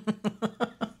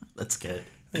 That's good.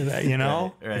 Right.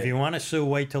 Right. If you want to sue,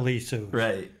 wait till he sues.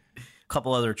 Right. A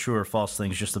couple other true or false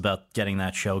things just about getting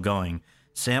that show going.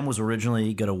 Sam was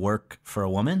originally going to work for a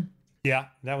woman? Yeah,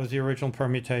 that was the original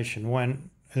permutation.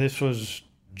 When this was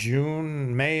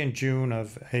May and June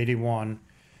of '81,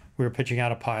 we were pitching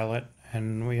out a pilot,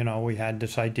 and we had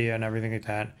this idea and everything like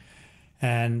that.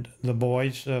 And the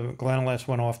boys, Glenn and Les,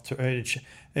 went off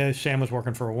to. Sam was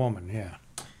working for a woman. Yeah,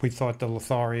 we thought the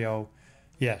Lothario.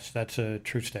 Yes, that's a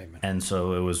true statement. And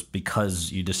so it was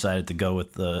because you decided to go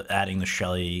with adding the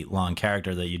Shelley Long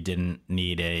character that you didn't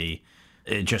need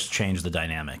it just changed the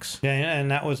dynamics. Yeah, and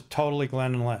that was totally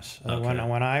Glenn and Les.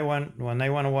 Okay. When they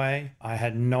went away, I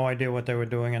had no idea what they were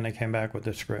doing, and they came back with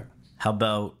the script. How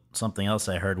about something else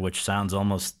I heard, which sounds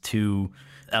almost too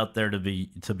out there to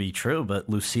be true, but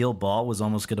Lucille Ball was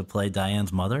almost going to play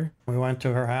Diane's mother? We went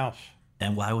to her house.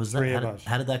 And why was that? 3 of us.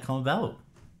 How did that come about?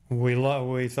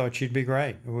 We thought she'd be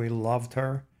great. We loved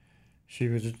her. She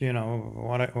was,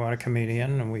 what a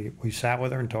comedian, and we sat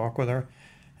with her and talked with her,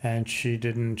 and she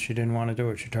didn't want to do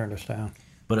it. She turned us down.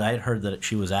 But I had heard that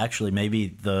she was actually, maybe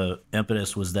the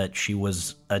impetus was that she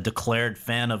was a declared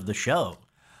fan of the show.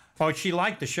 Oh, she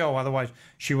liked the show. Otherwise,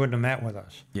 she wouldn't have met with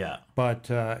us. Yeah. But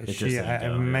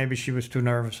maybe she was too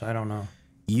nervous. I don't know.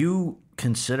 You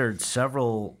considered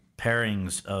several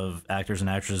pairings of actors and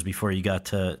actresses before you got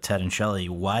to Ted and Shelley.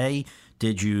 Why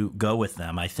did you go with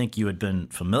them? I think you had been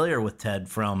familiar with Ted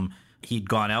from... He'd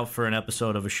gone out for an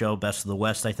episode of a show, Best of the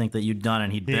West, I think that you'd done,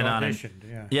 and he'd been on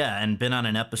and been on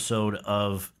an episode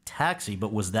of Taxi.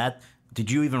 But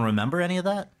did you even remember any of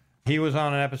that? He was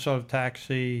on an episode of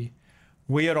Taxi.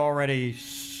 We had already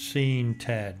seen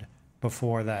Ted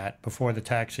before the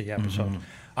Taxi episode.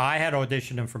 I had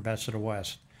auditioned him for Best of the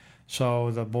West,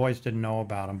 so the boys didn't know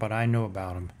about him, but I knew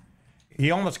about him. He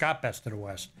almost got Best of the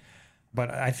West, but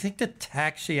I think the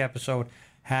Taxi episode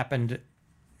happened.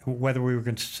 Whether we were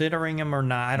considering him or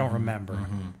not, I don't remember.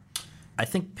 I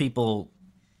think people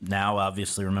now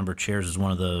obviously remember Cheers as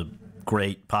one of the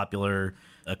great, popular,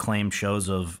 acclaimed shows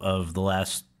of the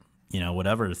last,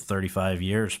 35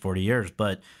 years, 40 years,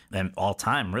 and all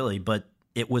time, really. But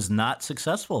it was not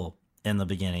successful in the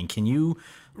beginning. Can you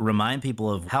remind people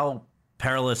of how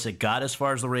perilous it got as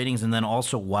far as the ratings, and then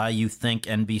also why you think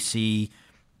NBC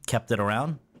kept it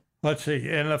around? Let's see.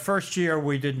 In the first year,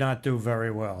 we did not do very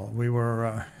well. We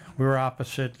were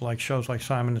opposite shows like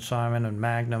Simon & Simon and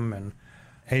Magnum, and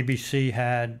ABC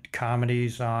had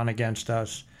comedies on against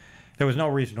us. There was no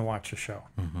reason to watch the show.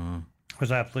 There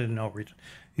was absolutely no reason.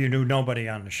 You knew nobody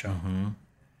on the show.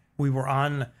 We were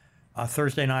on a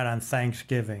Thursday night on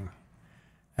Thanksgiving,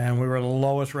 and we were the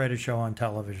lowest rated show on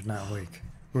television that week.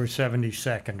 We were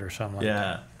 72nd or something like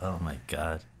that. Yeah. Oh, my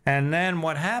God. And then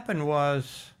what happened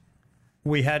was...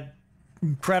 we had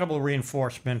incredible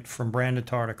reinforcement from Brandon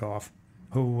Tartikoff,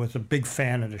 who was a big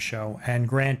fan of the show, and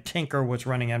Grant Tinker was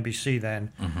running NBC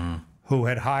then, who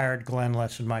had hired Glenn,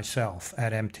 Les, and myself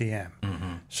at MTM.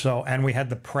 So, and we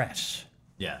had the press.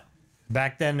 Yeah.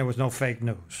 Back then, there was no fake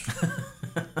news.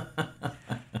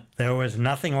 There was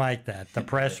nothing like that. The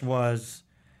press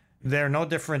they're no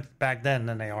different back then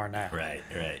than they are now. Right.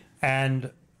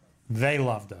 And they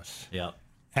loved us. Yeah.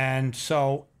 And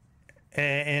so...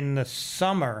 in the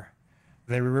summer,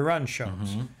 they rerun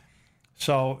shows.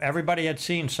 So everybody had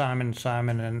seen Simon &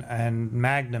 Simon and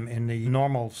Magnum in the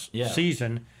normal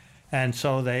season. And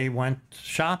so they went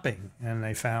shopping, and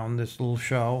they found this little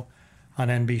show on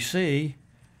NBC.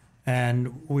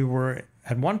 And we were,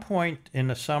 at one point in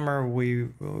the summer, we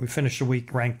finished the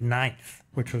week ranked 9th,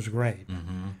 which was great.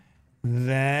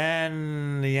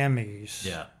 Then the Emmys.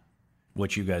 Yeah.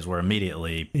 which you guys were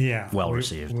immediately well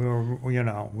received.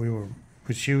 It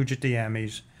was huge at the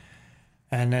Emmys.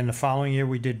 And then the following year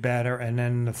we did better. And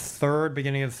then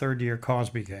beginning of the third year,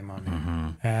 Cosby came on. Mm-hmm.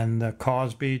 And the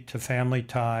Cosby to Family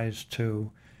Ties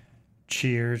to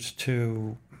Cheers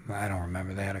to, I don't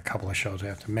remember, they had a couple of shows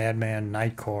after, Mad Men,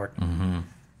 Night Court. Mm-hmm.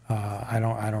 I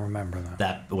don't remember them.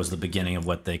 That was the beginning of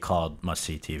what they called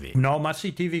must-see TV. No,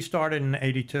 must-see TV started in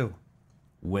 82.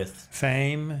 With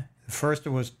Fame. First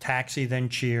it was Taxi, then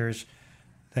Cheers,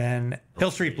 then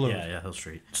Hill Street Blues. Yeah, Hill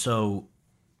Street. So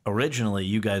originally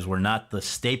you guys were not the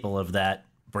staple of that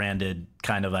branded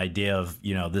kind of idea of,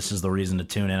 this is the reason to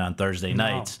tune in on Thursday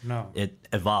nights. No. It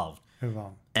evolved.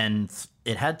 And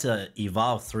it had to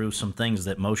evolve through some things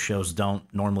that most shows don't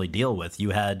normally deal with. You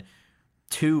had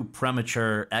 2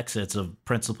 premature exits of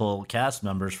principal cast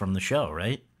members from the show,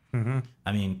 right? Mm-hmm.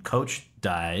 I mean, Coach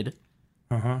died,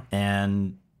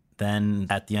 and then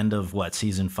at the end of,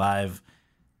 season 5,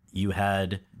 you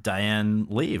had Diane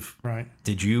leave. Right.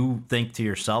 Did you think to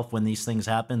yourself when these things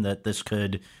happened that this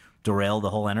could derail the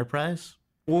whole enterprise?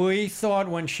 We thought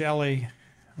when Shelley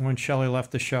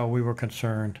left the show, we were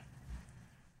concerned.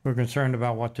 We were concerned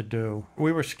about what to do.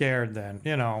 We were scared then.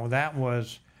 That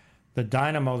was the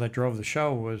dynamo that drove the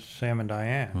show was Sam and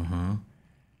Diane. Mm-hmm.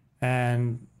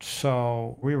 And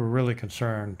so we were really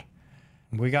concerned.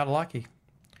 We got lucky.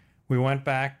 We went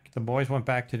back, the boys went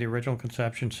back to the original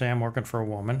conception, Sam working for a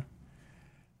woman.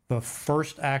 The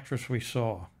first actress we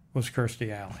saw was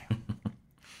Kirstie Alley.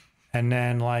 And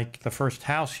then, the first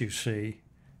house you see,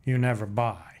 you never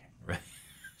buy. Right.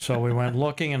 So we went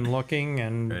looking,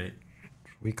 and right.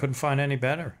 We couldn't find any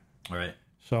better. Right.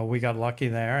 So we got lucky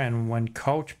there. And when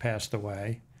Coach passed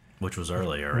away, which was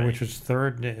earlier, right? Which was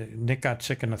third. Nick got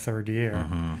sick in the third year.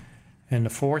 Mm-hmm. In the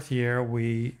fourth year,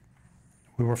 we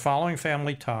were following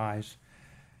Family Ties,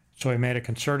 so we made a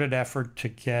concerted effort to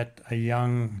get a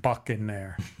young buck in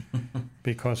there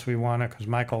because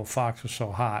Michael Fox was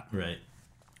so hot. Right.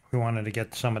 We wanted to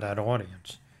get some of that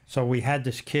audience. So we had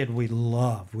this kid we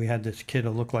loved. We had this kid who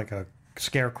looked like a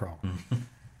scarecrow.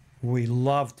 We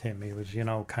loved him. He was,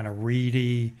 kind of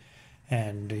reedy,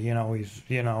 and he's,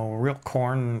 real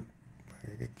corn.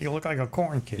 He looked like a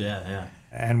corn kid. Yeah.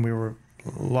 And we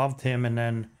loved him, and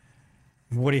then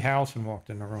Woody Harrelson walked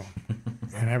in the room,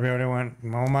 and everybody went,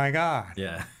 "Oh my God!"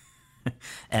 Yeah.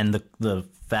 And the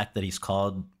fact that he's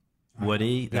called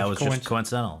Woody, that was just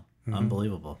coincidental. Mm-hmm.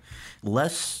 Unbelievable.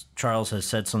 Les Charles has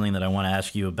said something that I want to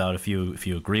ask you about, if you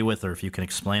agree with, or if you can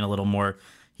explain a little more.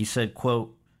 He said,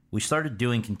 quote, "We started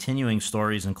doing continuing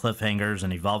stories and cliffhangers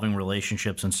and evolving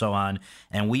relationships and so on,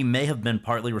 and we may have been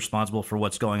partly responsible for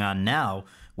what's going on now,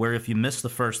 where if you miss the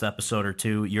first episode or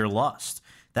 2, you're lost.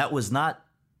 That was not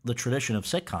the tradition of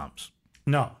sitcoms."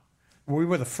 No. We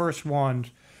were the first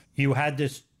ones. You had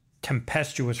this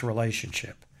tempestuous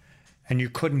relationship, and you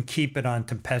couldn't keep it on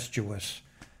tempestuous.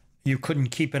 You couldn't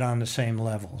keep it on the same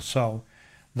level. So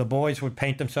the boys would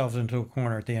paint themselves into a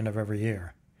corner at the end of every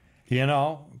year.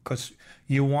 Because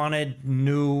you wanted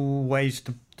new ways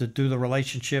to do the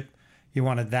relationship. You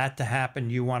wanted that to happen.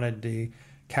 You wanted the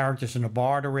characters in the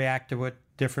bar to react to it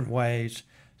different ways.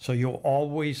 So you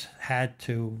always had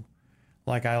to,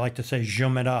 like I like to say,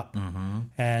 zoom it up. Mm-hmm.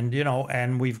 And,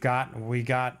 and we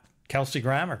got Kelsey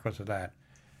Grammer because of that.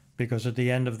 Because at the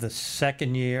end of the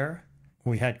second year,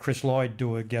 we had Chris Lloyd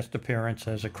do a guest appearance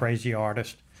as a crazy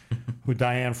artist who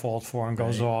Diane falls for and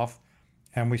goes off.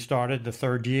 And we started the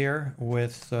third year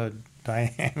with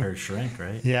Diane. Her shrink,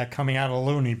 right? Yeah, coming out of a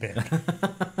loony bin.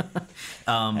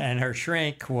 And her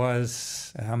shrink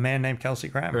was a man named Kelsey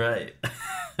Grammer.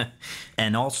 Right.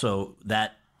 And also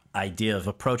that idea of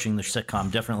approaching the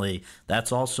sitcom differently,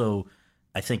 that's also,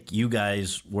 I think you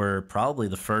guys were probably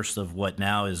the first of what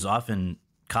now is often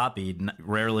copied,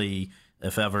 rarely,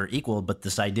 if ever, equal, but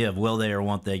this idea of will they or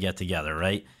won't they get together,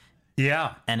 right?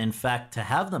 Yeah. And in fact, to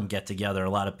have them get together, a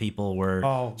lot of people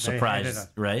were surprised,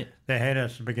 right? They hated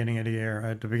us at the beginning of the year,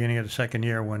 at the beginning of the second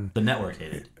year when... The network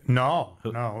hated. No,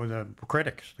 the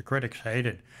critics. The critics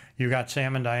hated. You got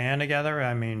Sam and Diane together.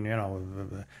 I mean,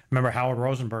 remember Howard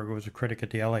Rosenberg, who was a critic at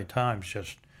the LA Times,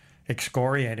 just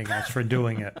excoriating us for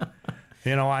doing it.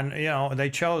 They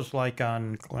chose, like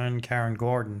on Glenn Karen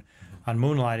Gordon, on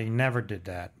Moonlighting, never did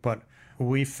that. But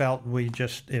we felt they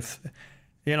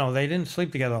didn't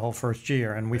sleep together the whole first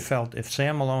year, and we felt if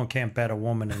Sam Malone can't bet a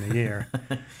woman in a year,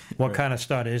 what kind of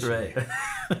stud is he?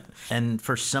 And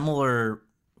for similar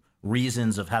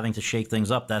reasons of having to shake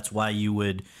things up, that's why you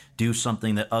would do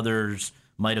something that others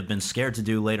might have been scared to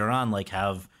do later on, like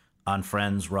have on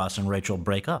Friends Ross and Rachel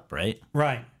break up, right?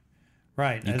 Right.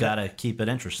 You got to keep it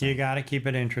interesting. You got to keep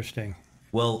it interesting.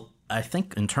 Well, I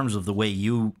think in terms of the way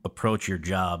you approach your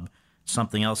job,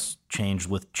 something else changed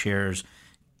with Cheers.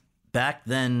 Back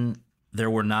then, there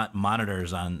were not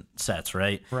monitors on sets,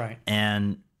 right? Right.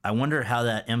 And I wonder how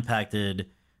that impacted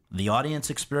the audience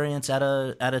experience at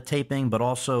a taping, but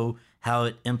also how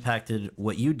it impacted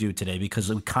what you do today,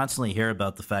 because we constantly hear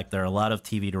about the fact there are a lot of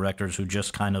TV directors who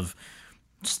just kind of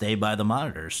stay by the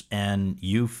monitors, and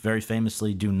you very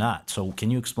famously do not. So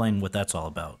can you explain what that's all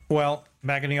about? Well,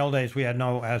 back in the old days, we had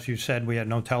no, as you said, we had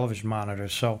no television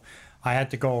monitors. So I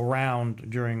had to go around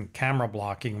during camera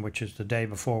blocking, which is the day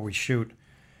before we shoot,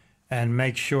 and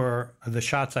make sure the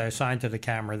shots I assigned to the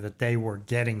camera that they were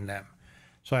getting them.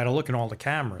 So I had to look at all the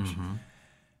cameras. Mm-hmm.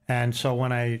 And so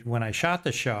when I shot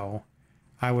the show,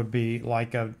 I would be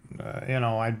like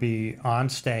I'd be on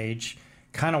stage,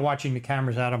 kind of watching the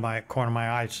cameras out of my corner of my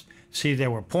eyes, see they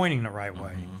were pointing the right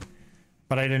way. Mm-hmm.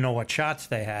 But I didn't know what shots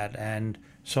they had. And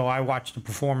so I watched the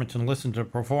performance and listened to the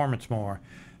performance more.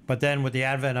 But then with the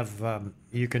advent of,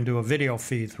 you can do a video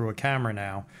feed through a camera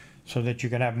now, so that you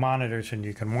can have monitors and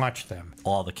you can watch them.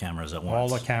 All the cameras at once.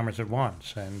 All the cameras at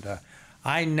once. And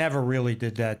I never really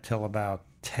did that till about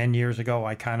 10 years ago.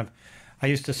 I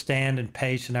used to stand and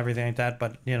pace and everything like that,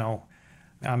 but,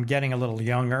 I'm getting a little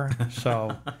younger,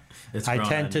 so I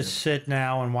tend to sit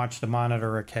now and watch the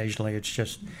monitor occasionally. It's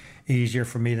just easier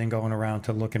for me than going around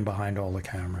to looking behind all the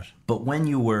cameras. But when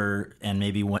you were, and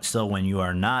maybe still when you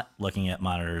are not looking at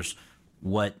monitors,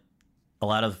 what a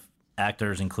lot of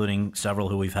actors, including several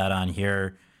who we've had on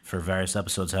here for various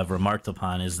episodes, have remarked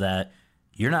upon is that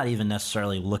you're not even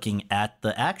necessarily looking at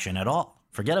the action at all.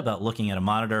 Forget about looking at a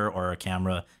monitor or a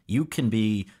camera. You can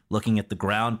be looking at the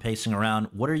ground, pacing around.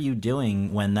 What are you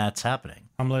doing when that's happening?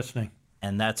 I'm listening.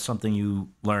 And that's something you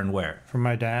learned where? From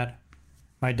my dad.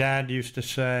 My dad used to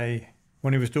say,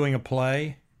 when he was doing a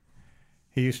play,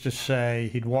 he used to say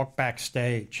he'd walk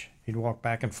backstage. He'd walk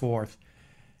back and forth.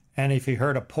 And if he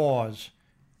heard a pause,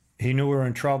 he knew we were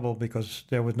in trouble because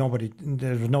there was no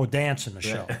dance in the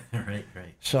show. Right.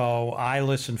 So I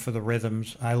listened for the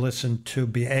rhythms. I listened to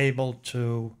be able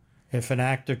to, if an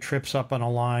actor trips up on a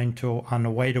line on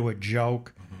the way to a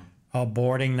joke,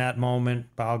 aborting that moment,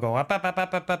 I'll go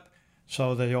up,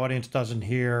 so the audience doesn't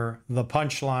hear the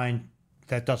punchline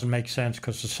that doesn't make sense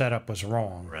because the setup was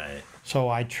wrong. Right. So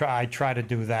I try to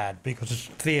do that because it's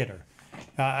theater.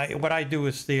 What I do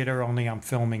is theater, only I'm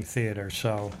filming theater,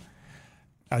 so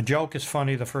a joke is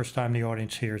funny the first time the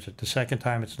audience hears it. The second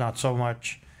time, it's not so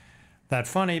much that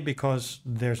funny because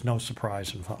there's no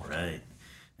surprise involved. Right.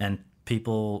 And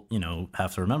people,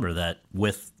 have to remember that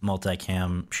with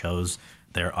multicam shows,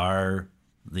 there are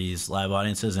these live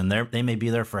audiences, and they may be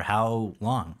there for how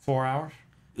long? 4 hours.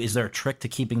 Is there a trick to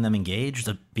keeping them engaged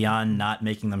beyond not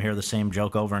making them hear the same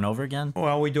joke over and over again?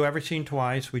 Well, we do every scene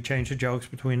twice. We change the jokes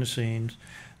between the scenes.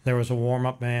 There was a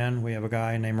warm-up man. We have a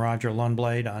guy named Roger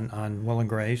Lundblade on Will and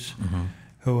Grace,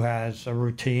 who has a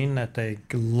routine that they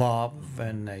love,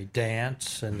 and they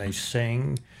dance, and they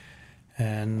sing.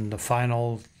 And the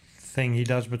final thing he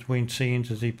does between scenes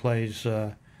is he plays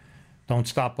Don't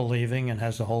Stop Believing and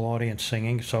has the whole audience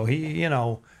singing. So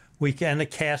the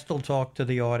cast will talk to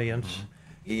the audience. Mm-hmm.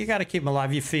 You got to keep them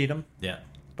alive. You feed them. Yeah.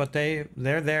 But they're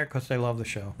there because they love the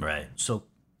show. Right. So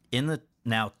in the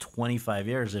now 25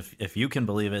 years, if you can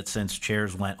believe it, since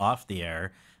Cheers went off the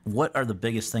air, what are the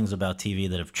biggest things about TV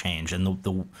that have changed? And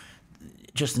the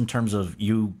just in terms of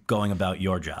you going about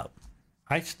your job?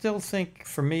 I still think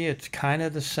for me it's kind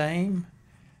of the same.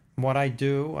 What I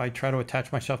do, I try to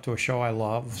attach myself to a show I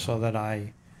love so that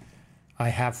I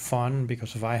have fun,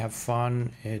 because if I have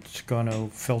fun, it's going to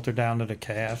filter down to the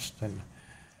cast.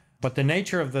 But the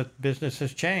nature of the business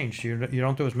has changed. You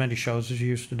don't do as many shows as you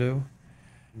used to do.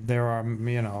 There are,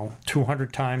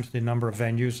 200 times the number of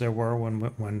venues there were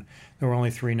when there were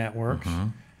only 3 networks. Mm-hmm.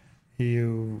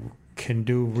 You can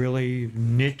do really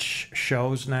niche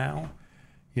shows now.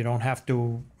 You don't have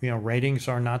to, ratings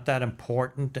are not that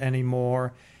important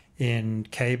anymore in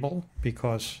cable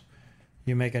because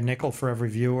you make a nickel for every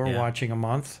viewer watching a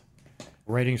month.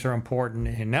 Ratings are important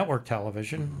in network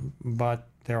television, but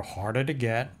they're harder to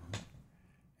get.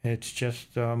 It's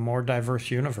just a more diverse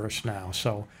universe now.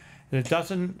 So it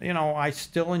doesn't, I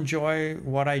still enjoy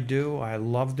what I do. I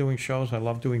love doing shows. I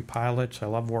love doing pilots. I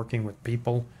love working with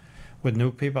people, with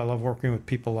new people. I love working with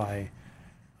people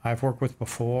I've worked with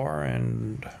before.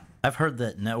 And I've heard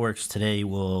that networks today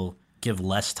will give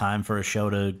less time for a show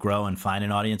to grow and find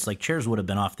an audience. Like Cheers would have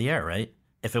been off the air, right?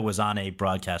 If it was on a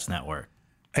broadcast network.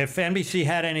 If NBC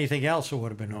had anything else, it would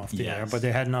have been off the air, but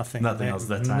they had nothing. Nothing else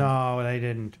that time. No, they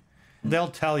didn't. They'll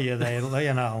tell you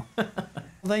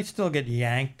they still get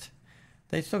yanked.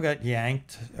 They still got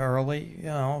yanked early.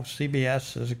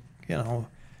 CBS is,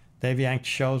 they've yanked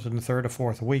shows in the third or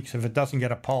fourth weeks. If it doesn't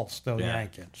get a pulse, they'll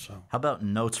yank it. So, how about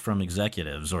notes from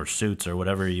executives or suits or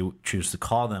whatever you choose to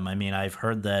call them? I mean, I've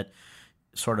heard that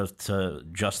sort of to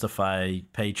justify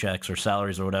paychecks or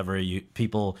salaries or whatever,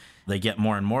 people, they get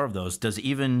more and more of those. Does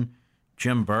even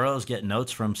Jim Burrows get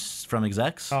notes from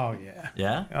execs? Oh, yeah.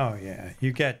 Yeah? Oh, yeah.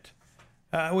 You get...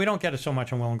 we don't get it so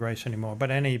much on Will and Grace anymore,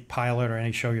 but any pilot or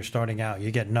any show you're starting out,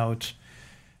 you get notes.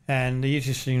 And the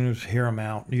easiest thing is hear them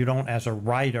out. You don't, as a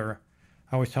writer,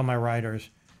 I always tell my writers,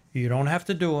 you don't have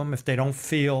to do them if they don't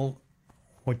feel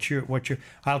what you.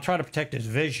 I'll try to protect his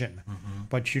vision,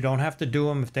 but you don't have to do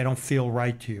them if they don't feel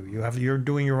right to you. You're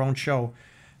doing your own show.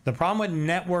 The problem with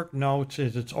network notes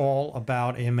is it's all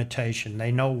about imitation.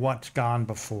 They know what's gone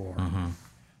before.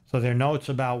 So their notes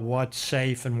about what's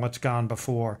safe and what's gone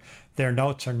before. Their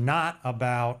notes are not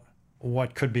about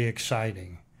what could be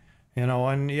exciting.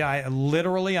 And yeah, I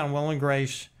literally on Will and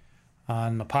Grace,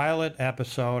 on the pilot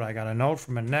episode, I got a note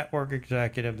from a network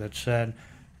executive that said,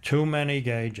 too many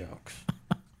gay jokes.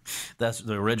 That's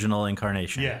the original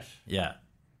incarnation. Yes. Yeah.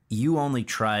 You only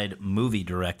tried movie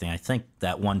directing, I think,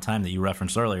 that one time that you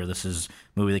referenced earlier. This is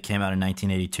a movie that came out in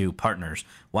 1982, Partners.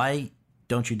 Why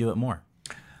don't you do it more?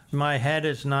 My head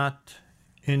is not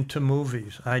into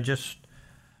movies.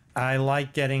 I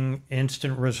like getting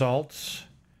instant results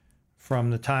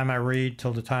from the time I read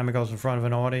till the time it goes in front of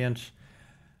an audience.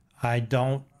 I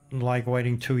don't like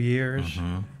waiting 2 years.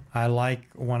 I like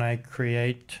when I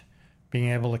create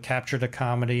being able to capture the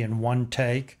comedy in one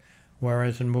take,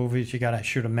 whereas in movies you got to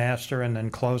shoot a master and then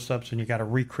close-ups and you got to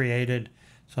recreate it.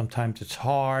 Sometimes it's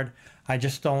hard. I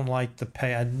just don't like the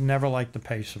pace. I never liked the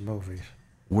pace of movies.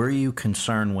 Were you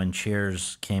concerned when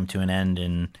Cheers came to an end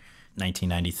in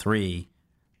 1993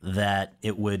 that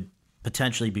it would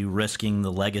potentially be risking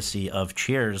the legacy of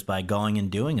Cheers by going and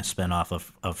doing a spinoff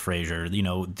of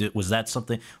Frasier? Was that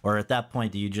something, or at that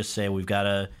point do you just say we've got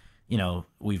to,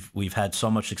 we've had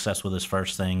so much success with this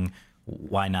first thing,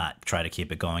 why not try to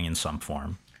keep it going in some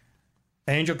form?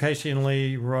 Angel, Casey, and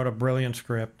Lee wrote a brilliant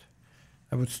script.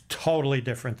 It was totally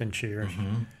different than Cheers.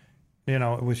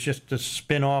 It was just a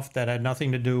spin-off that had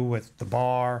nothing to do with the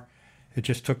bar. It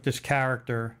just took this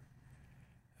character,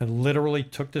 it literally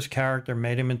took this character,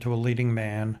 made him into a leading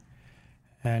man,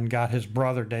 and got his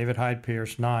brother, David Hyde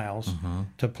Pierce, Niles,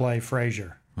 to play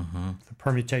Frasier. The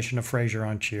permutation of Frasier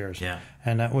on Cheers. Yeah.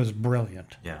 And that was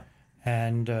brilliant. Yeah.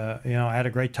 And, I had a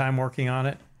great time working on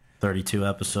it. 32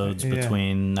 episodes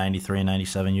between 93 and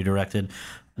 97 you directed.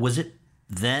 Was it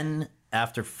then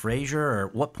after Frasier, or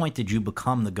at what point did you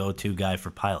become the go-to guy for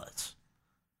pilots?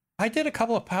 I did a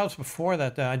couple of pilots before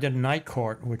that. I did Night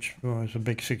Court, which was a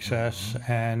big success,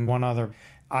 and one other.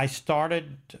 I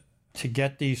started to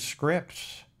get these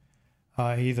scripts,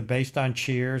 either based on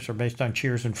Cheers or based on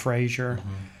Cheers and Frasier.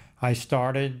 I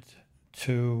started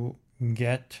to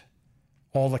get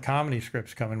all the comedy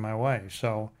scripts coming my way.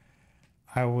 So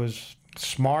I was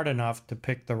smart enough to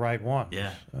pick the right ones.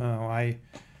 Yeah.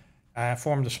 I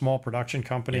formed a small production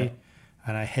company,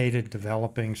 and I hated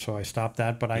developing, so I stopped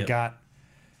that. But I got,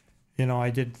 I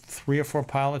did 3 or 4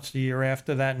 pilots the year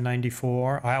after that in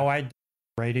 94. I did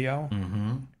radio,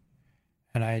 and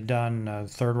I had done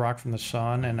Third Rock from the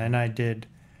Sun, and then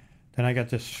I got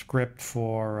this script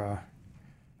for,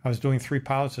 I was doing 3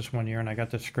 pilots this one year, and I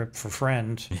got this script for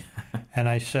Friends, and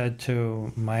I said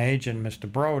to my agent,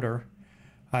 Mr. Broder,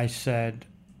 I said,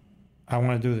 I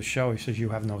want to do the show. He says, you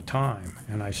have no time.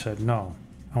 And I said, no,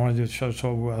 I want to do the show.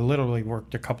 So I literally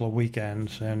worked a couple of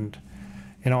weekends. And,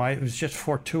 it was just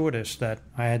fortuitous that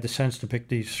I had the sense to pick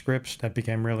these scripts that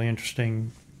became really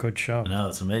interesting, good shows. No,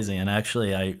 it's amazing. And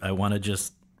actually, I want to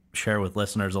just share with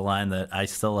listeners a line that I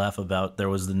still laugh about. There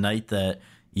was the night that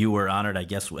you were honored, I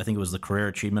think it was the Career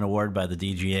Achievement Award by the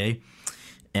DGA.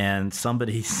 And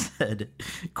somebody said,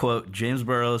 quote, James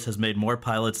Burrows has made more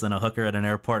pilots than a hooker at an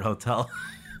airport hotel.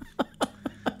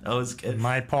 That was good.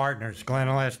 My partners, Glenn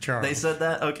and Les Charles. They said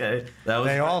that? Okay.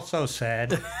 They also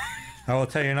said, I will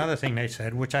tell you another thing they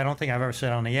said, which I don't think I've ever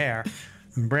said on the air.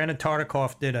 Brandon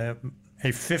Tartikoff did a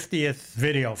 50th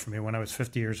video for me when I was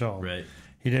 50 years old. Right.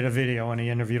 He did a video, and he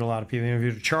interviewed a lot of people. He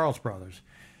interviewed the Charles brothers.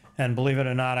 And believe it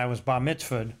or not, I was bar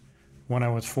mitzvahed when I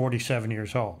was 47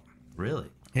 years old. Really?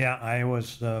 Yeah, I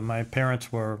was. My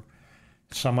parents were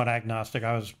somewhat agnostic.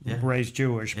 I was raised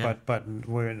Jewish, but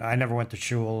I never went to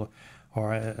shul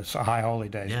or high holy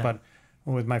days. Yeah. But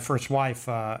with my first wife,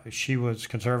 she was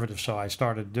conservative, so I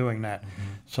started doing that.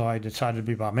 So I decided to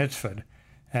be bar mitzvahed.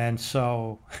 And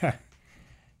so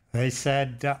they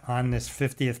said on this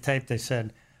 50th tape, they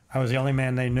said, I was the only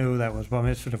man they knew that was bar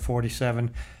mitzvahed at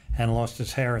 47 and lost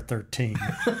his hair at 13.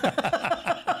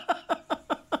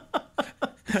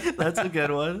 That's a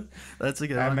good one.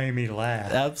 That made me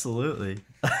laugh. Absolutely.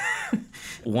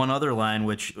 One other line,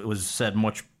 which was said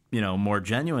much, more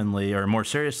genuinely or more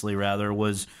seriously, rather,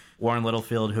 was Warren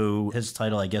Littlefield, who his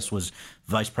title, I guess, was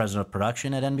Vice President of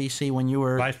Production at NBC when you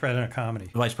were... Vice President of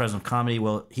Comedy. Vice President of Comedy.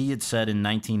 Well, he had said in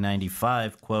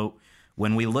 1995, quote,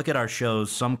 "When we look at our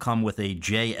shows, some come with a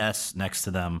JS next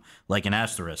to them, like an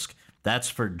asterisk. That's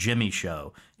for Jimmy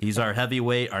Show. He's our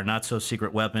heavyweight, our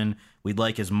not-so-secret weapon. We'd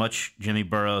like as much Jimmy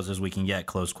Burrows as we can get,"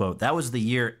 close quote. That was the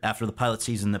year after the pilot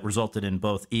season that resulted in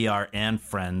both ER and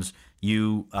Friends.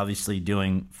 You obviously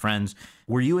doing Friends.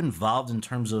 Were you involved in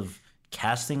terms of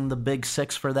casting the big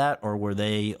six for that, or were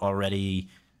they already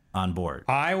on board?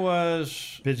 I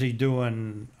was busy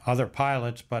doing other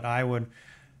pilots, but I would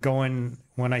go in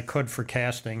when I could for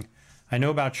casting. I knew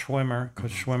about Schwimmer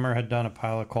because Schwimmer had done a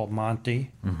pilot called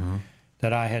Monty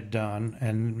that I had done,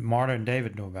 and Marta and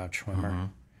David knew about Schwimmer.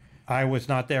 I was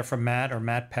not there for Matt or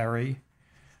Matt Perry.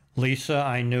 Lisa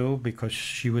I knew because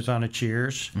she was on a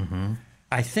Cheers.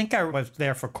 I think I was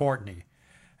there for Courtney,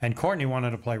 and Courtney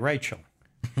wanted to play Rachel.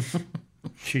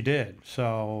 She did.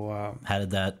 So how did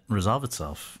that resolve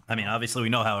itself? I mean, obviously we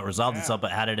know how it resolved itself,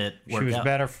 but how did it work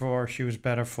out? She was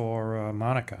better for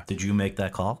Monica. Did you make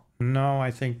that call? No, I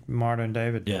think Marta and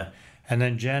David did. Yeah. And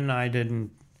then Jen, I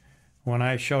didn't. When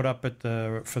I showed up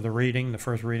for the reading, the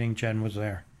first reading, Jen was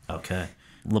there. Okay.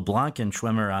 LeBlanc and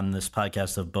Schwimmer on this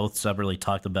podcast have both separately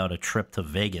talked about a trip to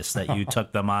Vegas that you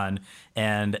took them on,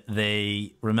 and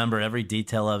they remember every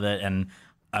detail of it, and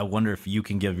I wonder if you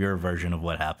can give your version of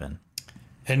what happened.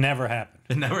 It never happened.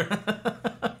 It never.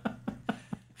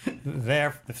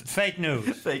 They're fake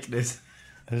news. Fake news.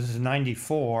 This is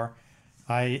 94.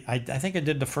 I think I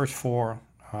did the first four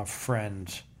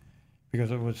Friends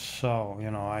because it was so,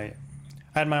 I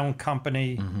had my own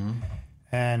company,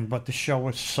 but the show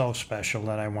was so special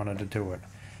that I wanted to do it.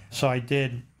 So I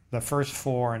did the first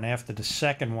four, and after the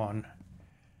second one,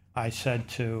 I said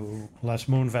to Les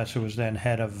Moonves, who was then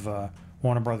head of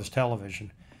Warner Brothers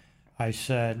Television, I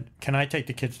said, "Can I take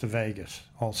the kids to Vegas,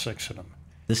 all six of them?"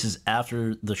 This is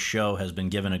after the show has been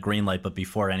given a green light, but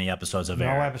before any episodes have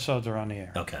aired. No episodes are on the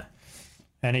air. Okay.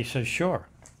 And he says, "Sure."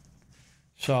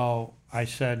 So I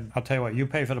said, "I'll tell you what, you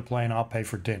pay for the plane, I'll pay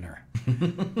for dinner."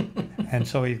 And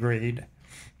so he agreed.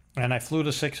 And I flew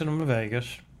the six of them to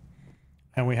Vegas,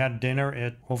 and we had dinner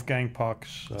at Wolfgang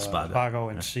Puck's, Spago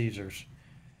and Caesars.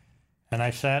 And I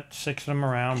sat six of them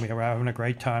around. We were having a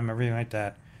great time, everything like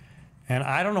that. And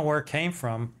I don't know where it came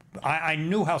from. I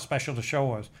knew how special the show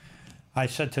was. I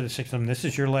said to the six of them, "This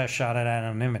is your last shot at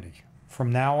anonymity.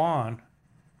 From now on,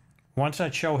 once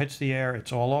that show hits the air,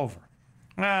 it's all over."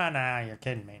 No, you're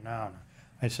kidding me. No.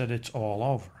 I said, "It's all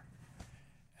over."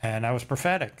 And I was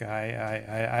prophetic.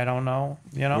 I don't know.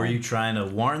 Were you trying to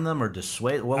warn them or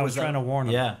dissuade? I was trying to warn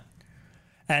them. Yeah.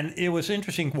 And it was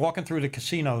interesting walking through the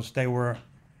casinos. They were...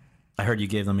 I heard you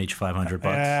gave them each $500.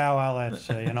 Yeah, well, that's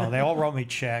they all wrote me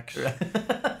checks,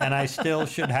 and I still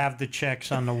should have the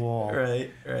checks on the wall. Right.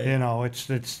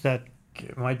 It's that.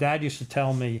 My dad used to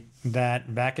tell me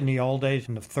that back in the old days,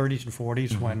 in the 30s and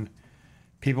 40s, when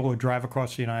people would drive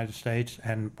across the United States,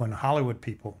 and when Hollywood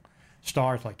people,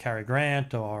 stars like Cary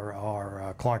Grant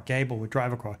or Clark Gable would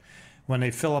drive across, when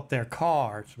they fill up their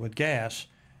cars with gas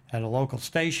at a local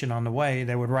station on the way,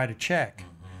 they would write a check,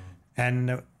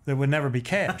 and there would never be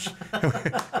cash.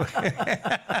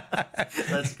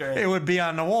 That's great. It would be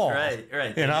on the wall. Right.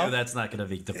 They know that's not going to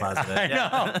be deposited. I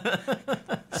know.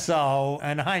 So,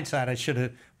 in hindsight, I should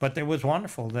have. But it was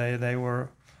wonderful. They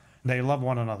loved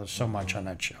one another so much on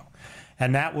that show,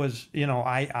 and that was But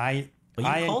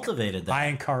you cultivated that. I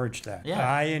encouraged that. Yeah.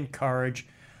 I encourage.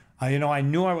 I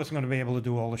knew I wasn't going to be able to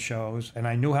do all the shows, and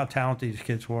I knew how talented these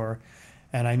kids were.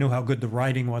 And I knew how good the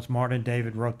writing was. Martin and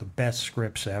David wrote the best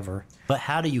scripts ever. But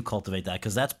how do you cultivate that?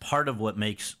 Because that's part of what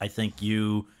makes, I think,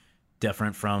 you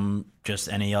different from just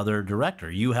any other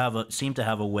director. You seem to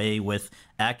have a way with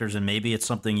actors, and maybe it's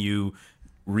something you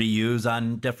reuse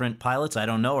on different pilots. I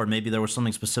don't know. Or maybe there was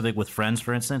something specific with Friends,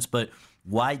 for instance. But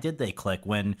why did they click?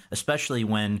 Especially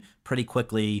when pretty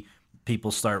quickly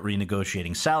people start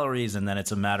renegotiating salaries, and then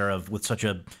it's a matter of, with such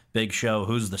a big show,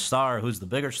 who's the star, who's the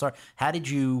bigger star? How did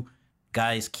you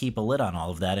guys keep a lid on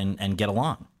all of that and get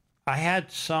along? I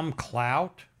had some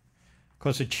clout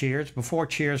because of Cheers. Before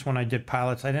Cheers, when I did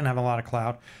pilots, I didn't have a lot of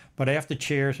clout. But after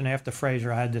Cheers and after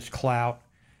Frasier, I had this clout.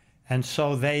 And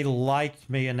so they liked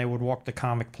me, and they would walk the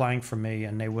comic plank for me,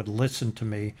 and they would listen to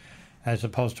me, as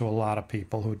opposed to a lot of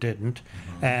people who didn't.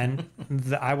 And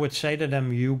I would say to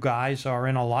them, "You guys are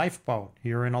in a lifeboat.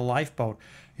 You're in a lifeboat.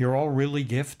 You're all really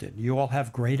gifted. You all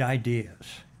have great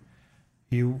ideas.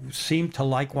 You seem to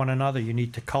like one another. You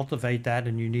need to cultivate that,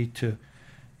 and you need to,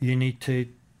 you need to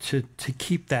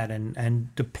keep that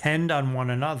and depend on one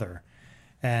another.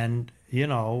 And,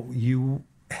 you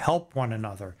help one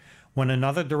another. When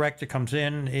another director comes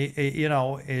in,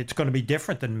 it's going to be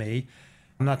different than me.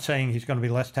 I'm not saying he's going to be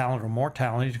less talented or more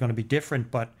talented. He's going to be different,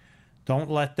 but don't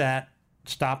let that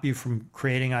stop you from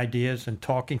creating ideas and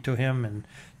talking to him and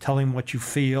telling him what you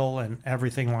feel and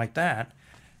everything like that.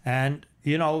 And,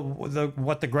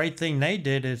 what the great thing they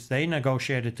did is they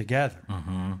negotiated together.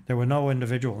 Mm-hmm. There were no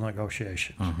individual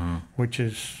negotiations, which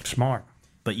is smart.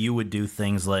 But you would do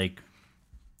things like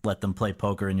let them play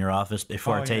poker in your office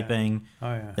before taping. Yeah.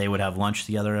 Oh, yeah. They would have lunch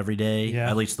together every day,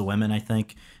 at least the women, I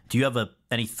think. Do you have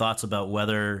any thoughts about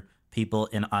whether people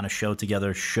on a show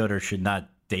together should or should not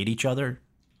date each other?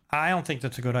 I don't think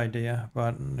that's a good idea,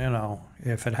 but,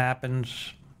 if it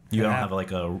happens... You don't have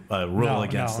like a rule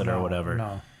against it or whatever?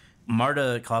 No.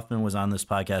 Marta Kauffman was on this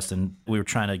podcast, and we were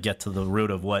trying to get to the root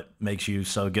of what makes you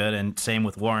so good, and same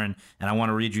with Warren. And I want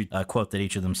to read you a quote that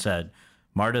each of them said.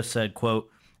 Marta said, quote,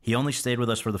 "He only stayed with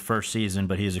us for the first season,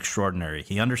 but he is extraordinary.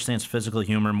 He understands physical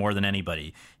humor more than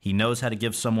anybody. He knows how to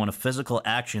give someone a physical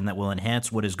action that will enhance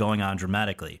what is going on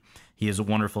dramatically. He is a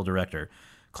wonderful director."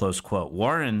 Close quote.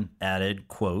 Warren added,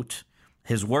 quote,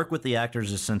 "His work with the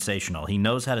actors is sensational. He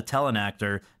knows how to tell an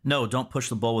actor, no, don't push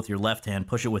the bowl with your left hand,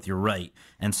 push it with your right.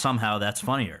 And somehow that's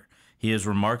funnier. He is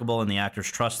remarkable and the actors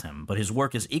trust him. But his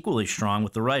work is equally strong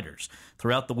with the writers.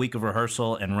 Throughout the week of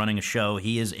rehearsal and running a show,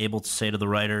 he is able to say to the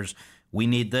writers, we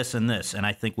need this and this, and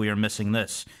I think we are missing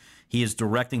this. He is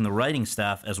directing the writing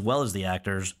staff as well as the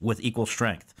actors with equal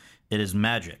strength. It is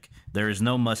magic. There is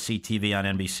no must-see TV on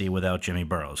NBC without Jimmy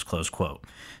Burrows," close quote.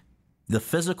 The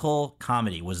physical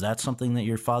comedy, was that something that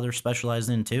your father specialized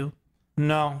in too?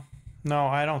 No,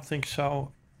 I don't think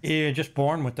so. You're just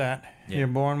born with that. Yeah. You're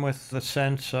born with the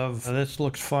sense of this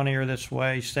looks funnier this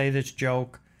way, say this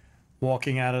joke,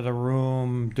 walking out of the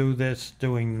room, do this,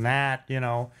 doing that,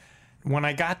 When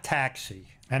I got Taxi,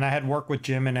 and I had worked with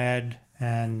Jim and Ed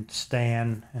and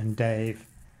Stan and Dave,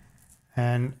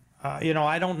 and,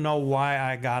 I don't know why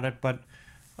I got it, but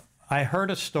I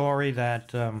heard a story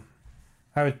that...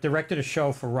 I directed a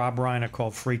show for Rob Reiner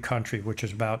called Free Country, which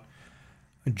is about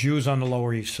Jews on the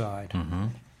Lower East Side. Mm-hmm.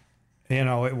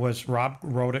 It was, Rob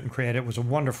wrote it and created it. It was a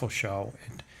wonderful show.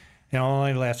 It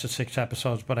only lasted 6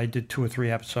 episodes, but I did 2 or 3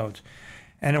 episodes.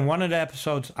 And in one of the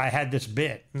episodes, I had this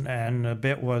bit, and the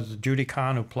bit was Judy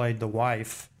Kahn, who played the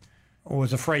wife,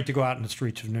 was afraid to go out in the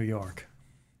streets of New York.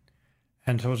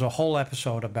 And so it was a whole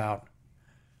episode about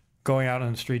going out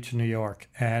in the streets of New York.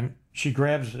 And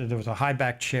there was a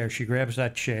high-back chair. She grabs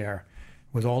that chair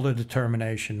with all the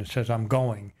determination and says, I'm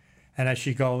going. And as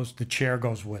she goes, the chair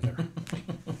goes with her.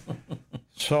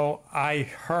 So I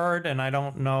heard, and I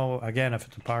don't know, again, if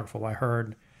it's apocryphal, I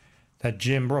heard that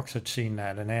Jim Brooks had seen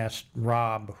that and asked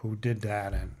Rob who did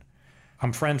that. And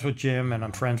I'm friends with Jim and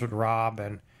I'm friends with Rob.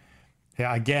 And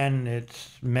again,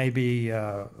 it's maybe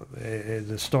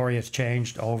the story has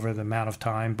changed over the amount of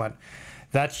time, but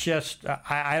that's just,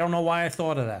 I don't know why I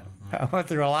thought of that. I went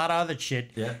through a lot of other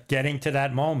shit getting to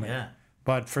that moment. Yeah.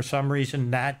 But for some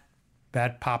reason, that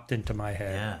popped into my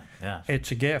head. Yeah.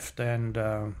 It's a gift, and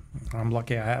I'm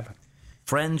lucky I have it.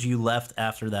 Friends, you left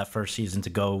after that first season to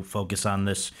go focus on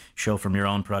this show from your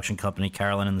own production company,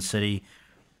 Carolyn in the City.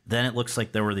 Then it looks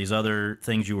like there were these other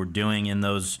things you were doing in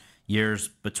those years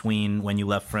between when you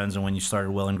left Friends and when you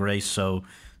started Will and Grace. So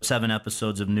 7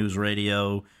 episodes of News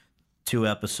Radio, 2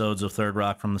 episodes of Third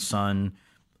Rock from the Sun,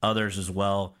 others as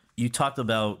well. You talked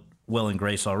about Will and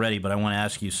Grace already, but I want to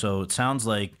ask you, so it sounds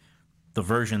like the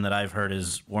version that I've heard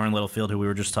is Warren Littlefield, who we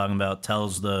were just talking about,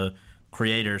 tells the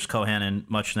creators, Cohan and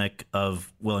Muchnick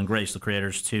of Will and Grace, the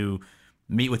creators, to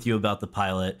meet with you about the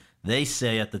pilot. They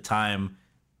say at the time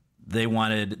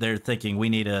they're thinking, we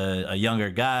need a younger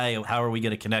guy. How are we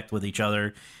going to connect with each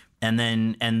other?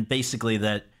 And basically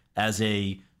that as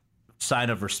a sign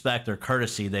of respect or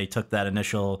courtesy,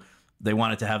 they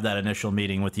wanted to have that initial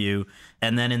meeting with you.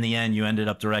 And then in the end, you ended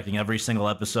up directing every single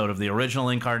episode of the original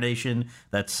incarnation.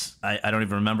 That's, I don't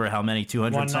even remember how many,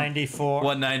 200? 194.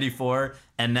 194.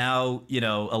 And now,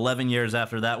 11 years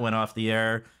after that went off the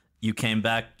air, you came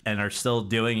back and are still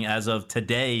doing, as of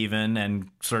today even, and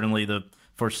certainly the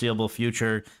foreseeable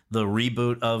future, the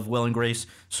reboot of Will and Grace.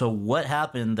 So what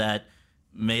happened that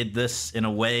made this, in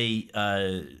a way,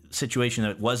 situation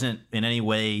that wasn't in any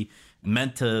way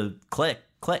meant to click?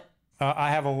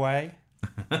 I have a way.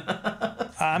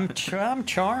 I'm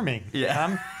charming.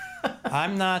 Yeah.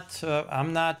 I'm not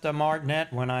a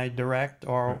martinet when I direct,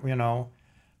 or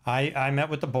I met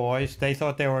with the boys. They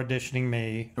thought they were auditioning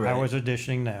me. Right. I was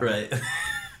auditioning them. Right.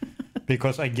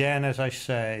 Because again, as I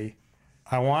say,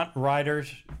 I want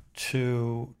writers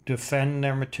to defend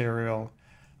their material.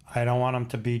 I don't want them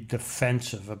to be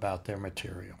defensive about their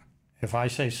material. If I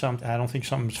say something, I don't think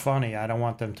something's funny, I don't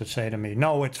want them to say to me,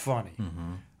 no, it's funny.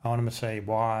 I want them to say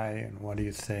why and what do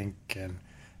you think, and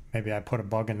maybe I put a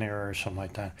bug in there or something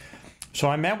like that. So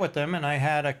I met with them and I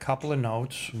had a couple of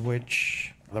notes,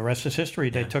 which the rest is history.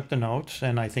 They took the notes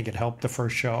and I think it helped the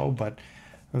first show, but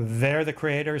they're the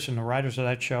creators and the writers of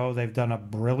that show. They've done a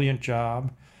brilliant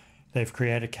job. They've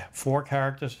created 4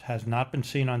 characters, has not been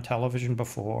seen on television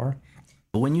before.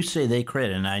 But when you say they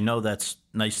created, and I know that's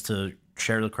nice to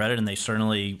share the credit, and they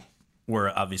certainly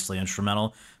were obviously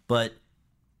instrumental, but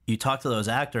you talk to those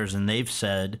actors and they've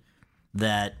said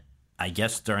that, I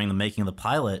guess during the making of the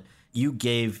pilot, you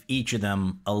gave each of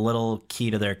them a little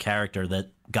key to their character that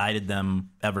guided them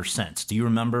ever since. Do you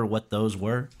remember what those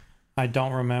were? I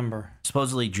don't remember.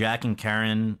 Supposedly Jack and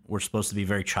Karen were supposed to be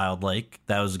very childlike.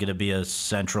 That was going to be a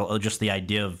central, just the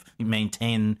idea of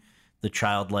maintain the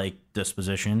childlike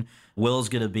disposition. Will's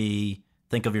going to be,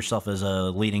 think of yourself as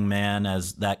a leading man,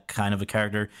 as that kind of a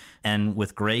character. And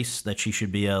with Grace, that she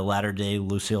should be a latter-day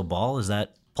Lucille Ball. Is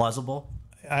that plausible?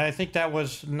 I think that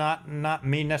was not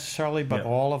me necessarily, but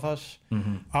all of us.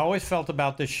 I always felt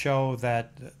about this show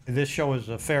that this show is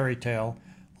a fairy tale,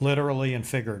 literally and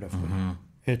figuratively.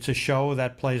 It's a show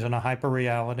that plays in a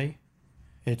hyper-reality.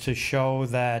 It's a show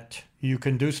that you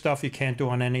can do stuff you can't do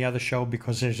on any other show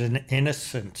because there's an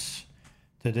innocence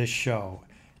to this show.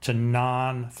 It's a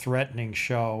non-threatening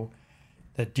show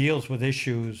that deals with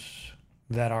issues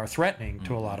that are threatening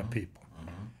to a lot of people.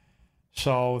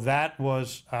 So that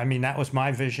was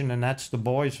my vision, and that's the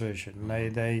boys' vision.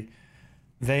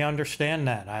 They understand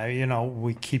that.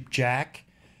 We keep Jack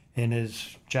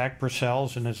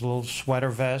Purcell's in his little sweater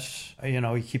vest.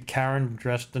 You keep Karen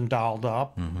dressed and dolled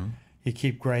up. You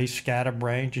keep Grace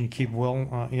scatterbrained, and you keep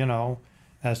Will,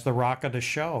 as the rock of the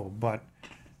show. But,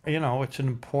 it's an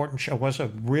important show. It was a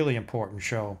really important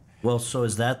show. Well, so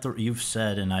is that you've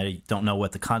said, and I don't know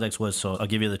what the context was, so I'll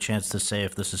give you the chance to say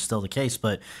if this is still the case,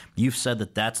 but you've said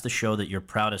that that's the show that you're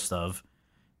proudest of.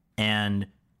 And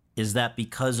is that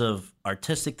because of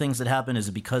artistic things that happened? Is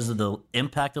it because of the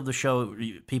impact of the show?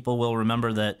 People will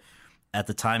remember that at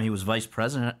the time he was vice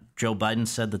president, Joe Biden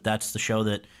said that that's the show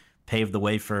that paved the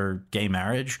way for gay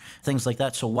marriage, things like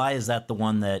that. So why is that the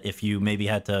one that if you maybe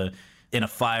had to, in a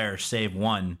fire, save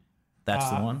one, that's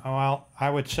the one? Well, I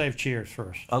would save Cheers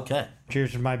first. Okay.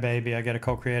 Cheers is my baby. I get a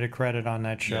co-created credit on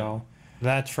that show. Yeah.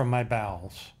 That's from my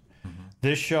bowels.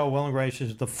 This show, Will and Grace,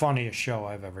 is the funniest show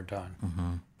I've ever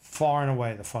done. Far and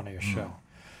away the funniest show.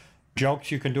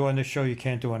 Jokes you can do on this show you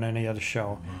can't do on any other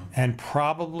show. And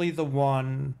probably the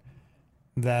one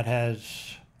that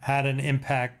has had an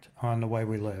impact on the way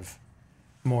we live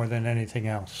more than anything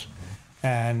else.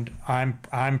 And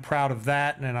I'm proud of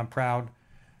that, and I'm proud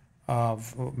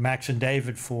of Max and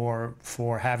David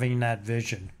for having that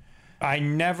vision. I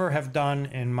never have done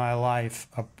in my life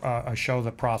a show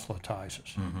that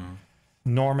proselytizes.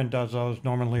 Norman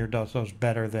Lear does those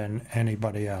better than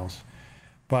anybody else.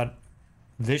 But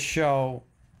this show,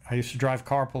 I used to drive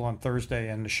carpool on Thursday,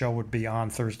 and the show would be on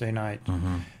Thursday night.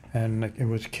 And it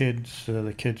was kids,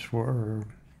 the kids were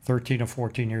 13 or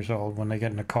 14 years old when they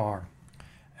get in the car.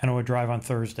 And I would drive on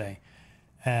Thursday.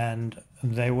 And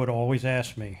they would always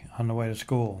ask me on the way to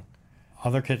school,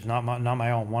 other kids, not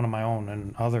my own, one of my own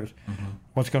and others,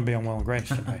 what's going to be on Will and Grace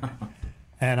tonight?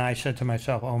 And I said to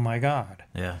myself, oh my God,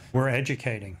 we're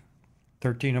educating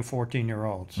 13 and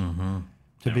 14-year-olds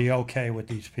to be okay with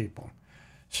these people.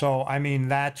 So,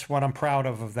 that's what I'm proud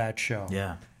of that show.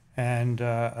 Yeah. And,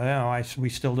 we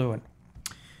still do it.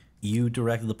 You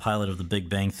directed the pilot of The Big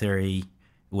Bang Theory,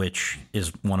 which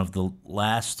is one of the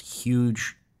last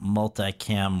huge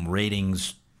multicam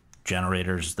ratings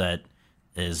generators that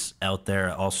is out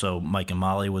there. Also, Mike and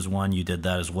Molly was one. You did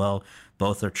that as well.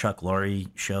 Both are Chuck Lorre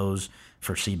shows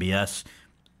for CBS.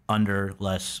 Under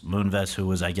Les Moonves, who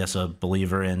was, I guess, a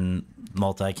believer in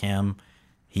multicam,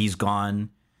 he's gone.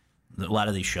 A lot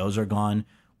of these shows are gone.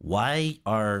 Why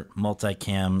are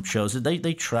multicam shows?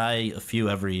 They try a few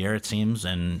every year, it seems,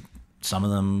 and some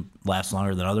of them last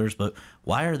longer than others. But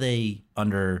why are they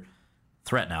under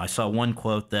threat now? I saw one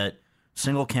quote that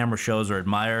single camera shows are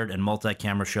admired and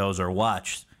multi-camera shows are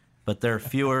watched, but there are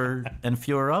fewer and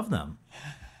fewer of them.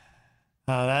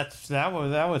 That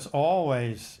was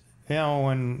always,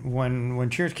 when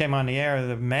Cheers came on the air,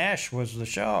 the MASH was the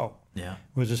show. Yeah,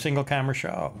 it was a single camera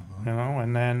show.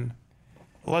 And then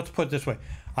let's put it this way: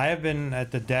 I have been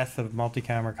at the death of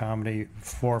multi-camera comedy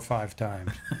 4 or 5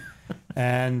 times,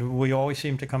 and we always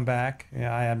seem to come back.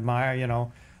 I admire,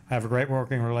 I have a great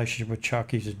working relationship with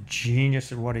Chuck. He's a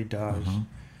genius at what he does.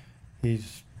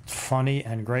 He's funny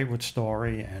and great with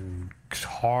story and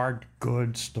hard,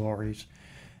 good stories.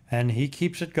 And he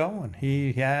keeps it going.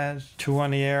 He has 2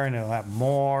 on the air, and he'll have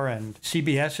more. And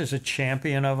CBS is a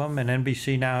champion of them, and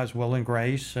NBC now has Will and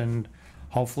Grace, and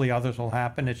hopefully others will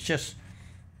happen. It's just,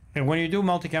 and when you do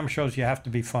multi-camera shows, you have to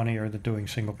be funnier than doing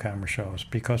single-camera shows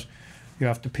because you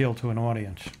have to appeal to an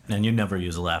audience. And you never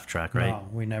use a laugh track, right? No,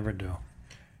 we never do.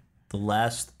 The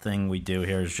last thing we do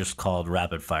here is just called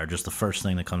rapid fire, just the first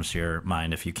thing that comes to your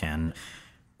mind if you can.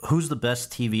 Who's the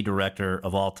best TV director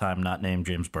of all time not named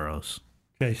James Burrows?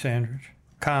 Jay Sandridge.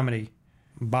 Comedy.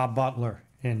 Bob Butler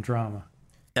in drama.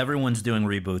 Everyone's doing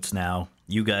reboots now.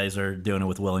 You guys are doing it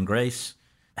with Will and Grace.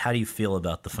 How do you feel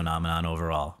about the phenomenon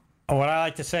overall? What I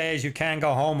like to say is you can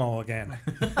go homo again.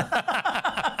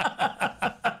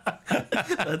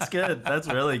 That's good. That's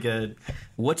really good.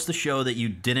 What's the show that you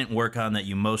didn't work on that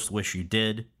you most wish you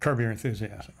did? Curb Your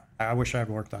Enthusiasm. I wish I'd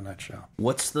worked on that show.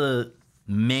 What's the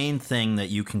main thing that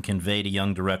you can convey to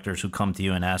young directors who come to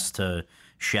you and ask to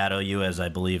shadow you, as I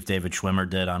believe David Schwimmer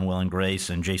did on Will and Grace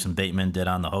and Jason Bateman did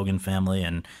on The Hogan Family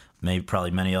and maybe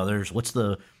probably many others? What's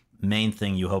the main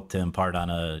thing you hope to impart on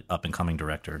a up-and-coming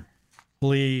director?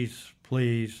 Please,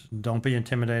 please don't be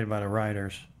intimidated by the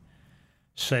writers.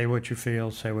 Say what you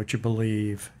feel, say what you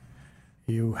believe.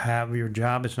 Your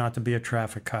job is not to be a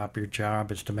traffic cop. Your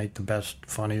job is to make the best,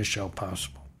 funniest show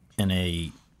possible. In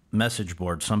a message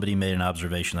board, somebody made an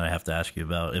observation that I have to ask you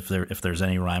about, if there's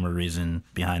any rhyme or reason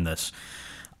behind this.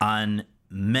 On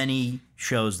many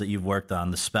shows that you've worked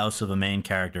on, the spouse of a main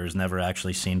character is never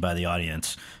actually seen by the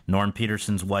audience. Norm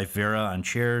Peterson's wife Vera on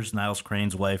Cheers, Niles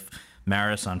Crane's wife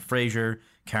Maris on Frasier,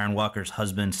 Karen Walker's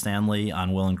husband Stanley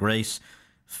on Will and Grace,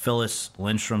 Phyllis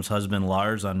Lindstrom's husband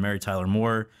Lars on Mary Tyler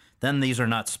Moore. Then these are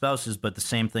not spouses, but the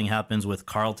same thing happens with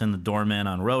Carlton the doorman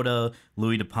on Rhoda,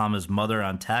 Louis De Palma's mother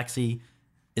on Taxi.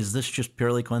 Is this just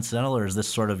purely coincidental, or is this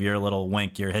sort of your little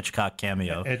wink, your Hitchcock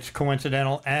cameo? It's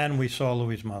coincidental, and we saw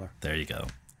Louis' mother. There you go.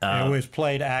 It was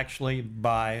played actually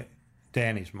by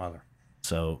Danny's mother.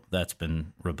 So that's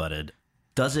been rebutted.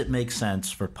 Does it make sense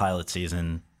for pilot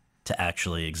season to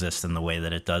actually exist in the way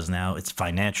that it does now? It's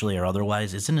financially or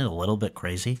otherwise. Isn't it a little bit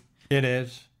crazy? It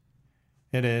is.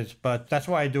 It is. But that's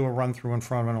why I do a run-through in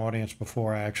front of an audience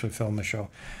before I actually film the show.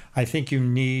 I think you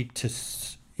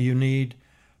need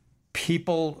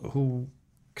people who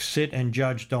sit and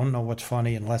judge don't know what's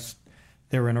funny unless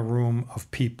they're in a room of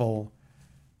people,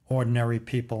 ordinary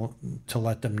people, to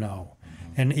let them know.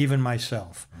 And even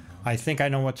myself. I think I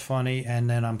know what's funny, and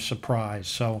then I'm surprised.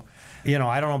 So, I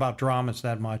don't know about dramas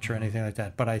that much or anything like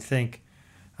that, but I think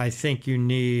you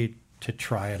need to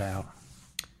try it out.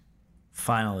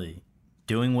 Finally,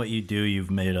 doing what you do, you've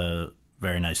made a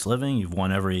very nice living. You've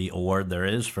won every award there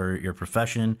is for your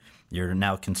profession. You're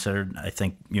now considered, I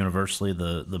think, universally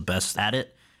the best at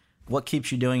it. What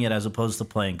keeps you doing it as opposed to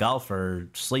playing golf or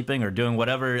sleeping or doing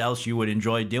whatever else you would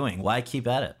enjoy doing? Why keep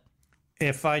at it?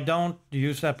 If I don't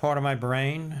use that part of my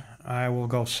brain, I will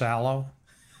go sallow.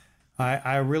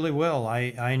 I really will.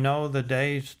 I know the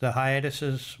days, the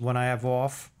hiatuses when I have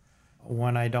off,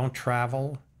 when I don't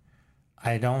travel.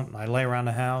 I lay around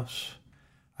the house.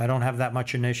 I don't have that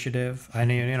much initiative. I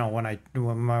need,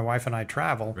 when my wife and I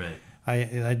travel, right.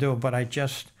 I do, but I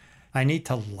need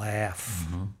to laugh.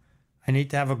 Mm-hmm. I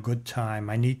need to have a good time.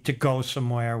 I need to go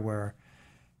somewhere where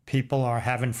people are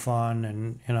having fun,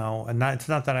 and it's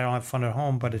not that I don't have fun at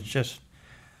home, but it's just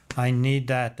I need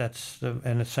that. That's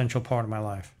an essential part of my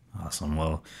life. Awesome.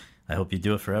 Well, I hope you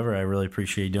do it forever. I really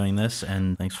appreciate you doing this,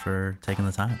 and thanks for taking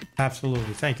the time.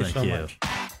 Absolutely. Thank you so much.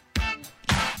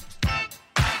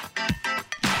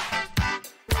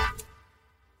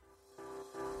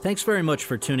 Thanks very much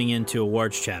for tuning in to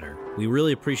Awards Chatter. We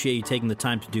really appreciate you taking the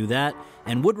time to do that,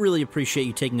 and would really appreciate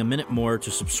you taking a minute more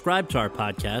to subscribe to our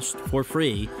podcast for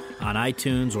free on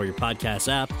iTunes or your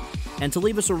podcast app, and to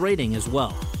leave us a rating as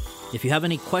well. If you have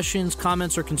any questions,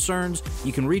 comments, or concerns,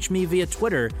 you can reach me via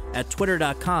Twitter at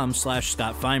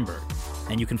twitter.com/Scott Feinberg.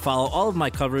 And you can follow all of my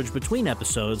coverage between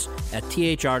episodes at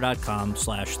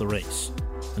thr.com/The Race.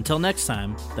 Until next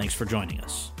time, thanks for joining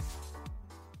us.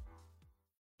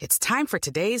 It's time for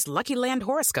today's Lucky Land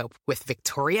horoscope with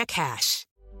Victoria Cash.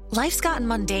 Life's gotten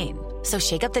mundane, so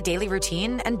shake up the daily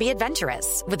routine and be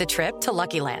adventurous with a trip to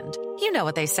Lucky Land. You know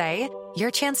what they say, your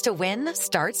chance to win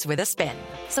starts with a spin.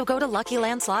 So go to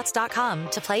LuckyLandSlots.com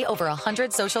to play over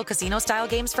 100 social casino-style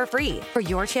games for free for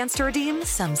your chance to redeem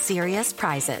some serious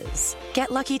prizes.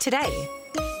 Get lucky today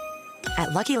at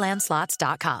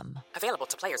LuckyLandSlots.com. Available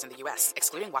to players in the U.S.,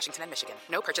 excluding Washington and Michigan.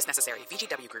 No purchase necessary.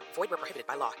 VGW Group. Void where prohibited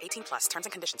by law. 18+. Terms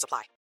and conditions apply.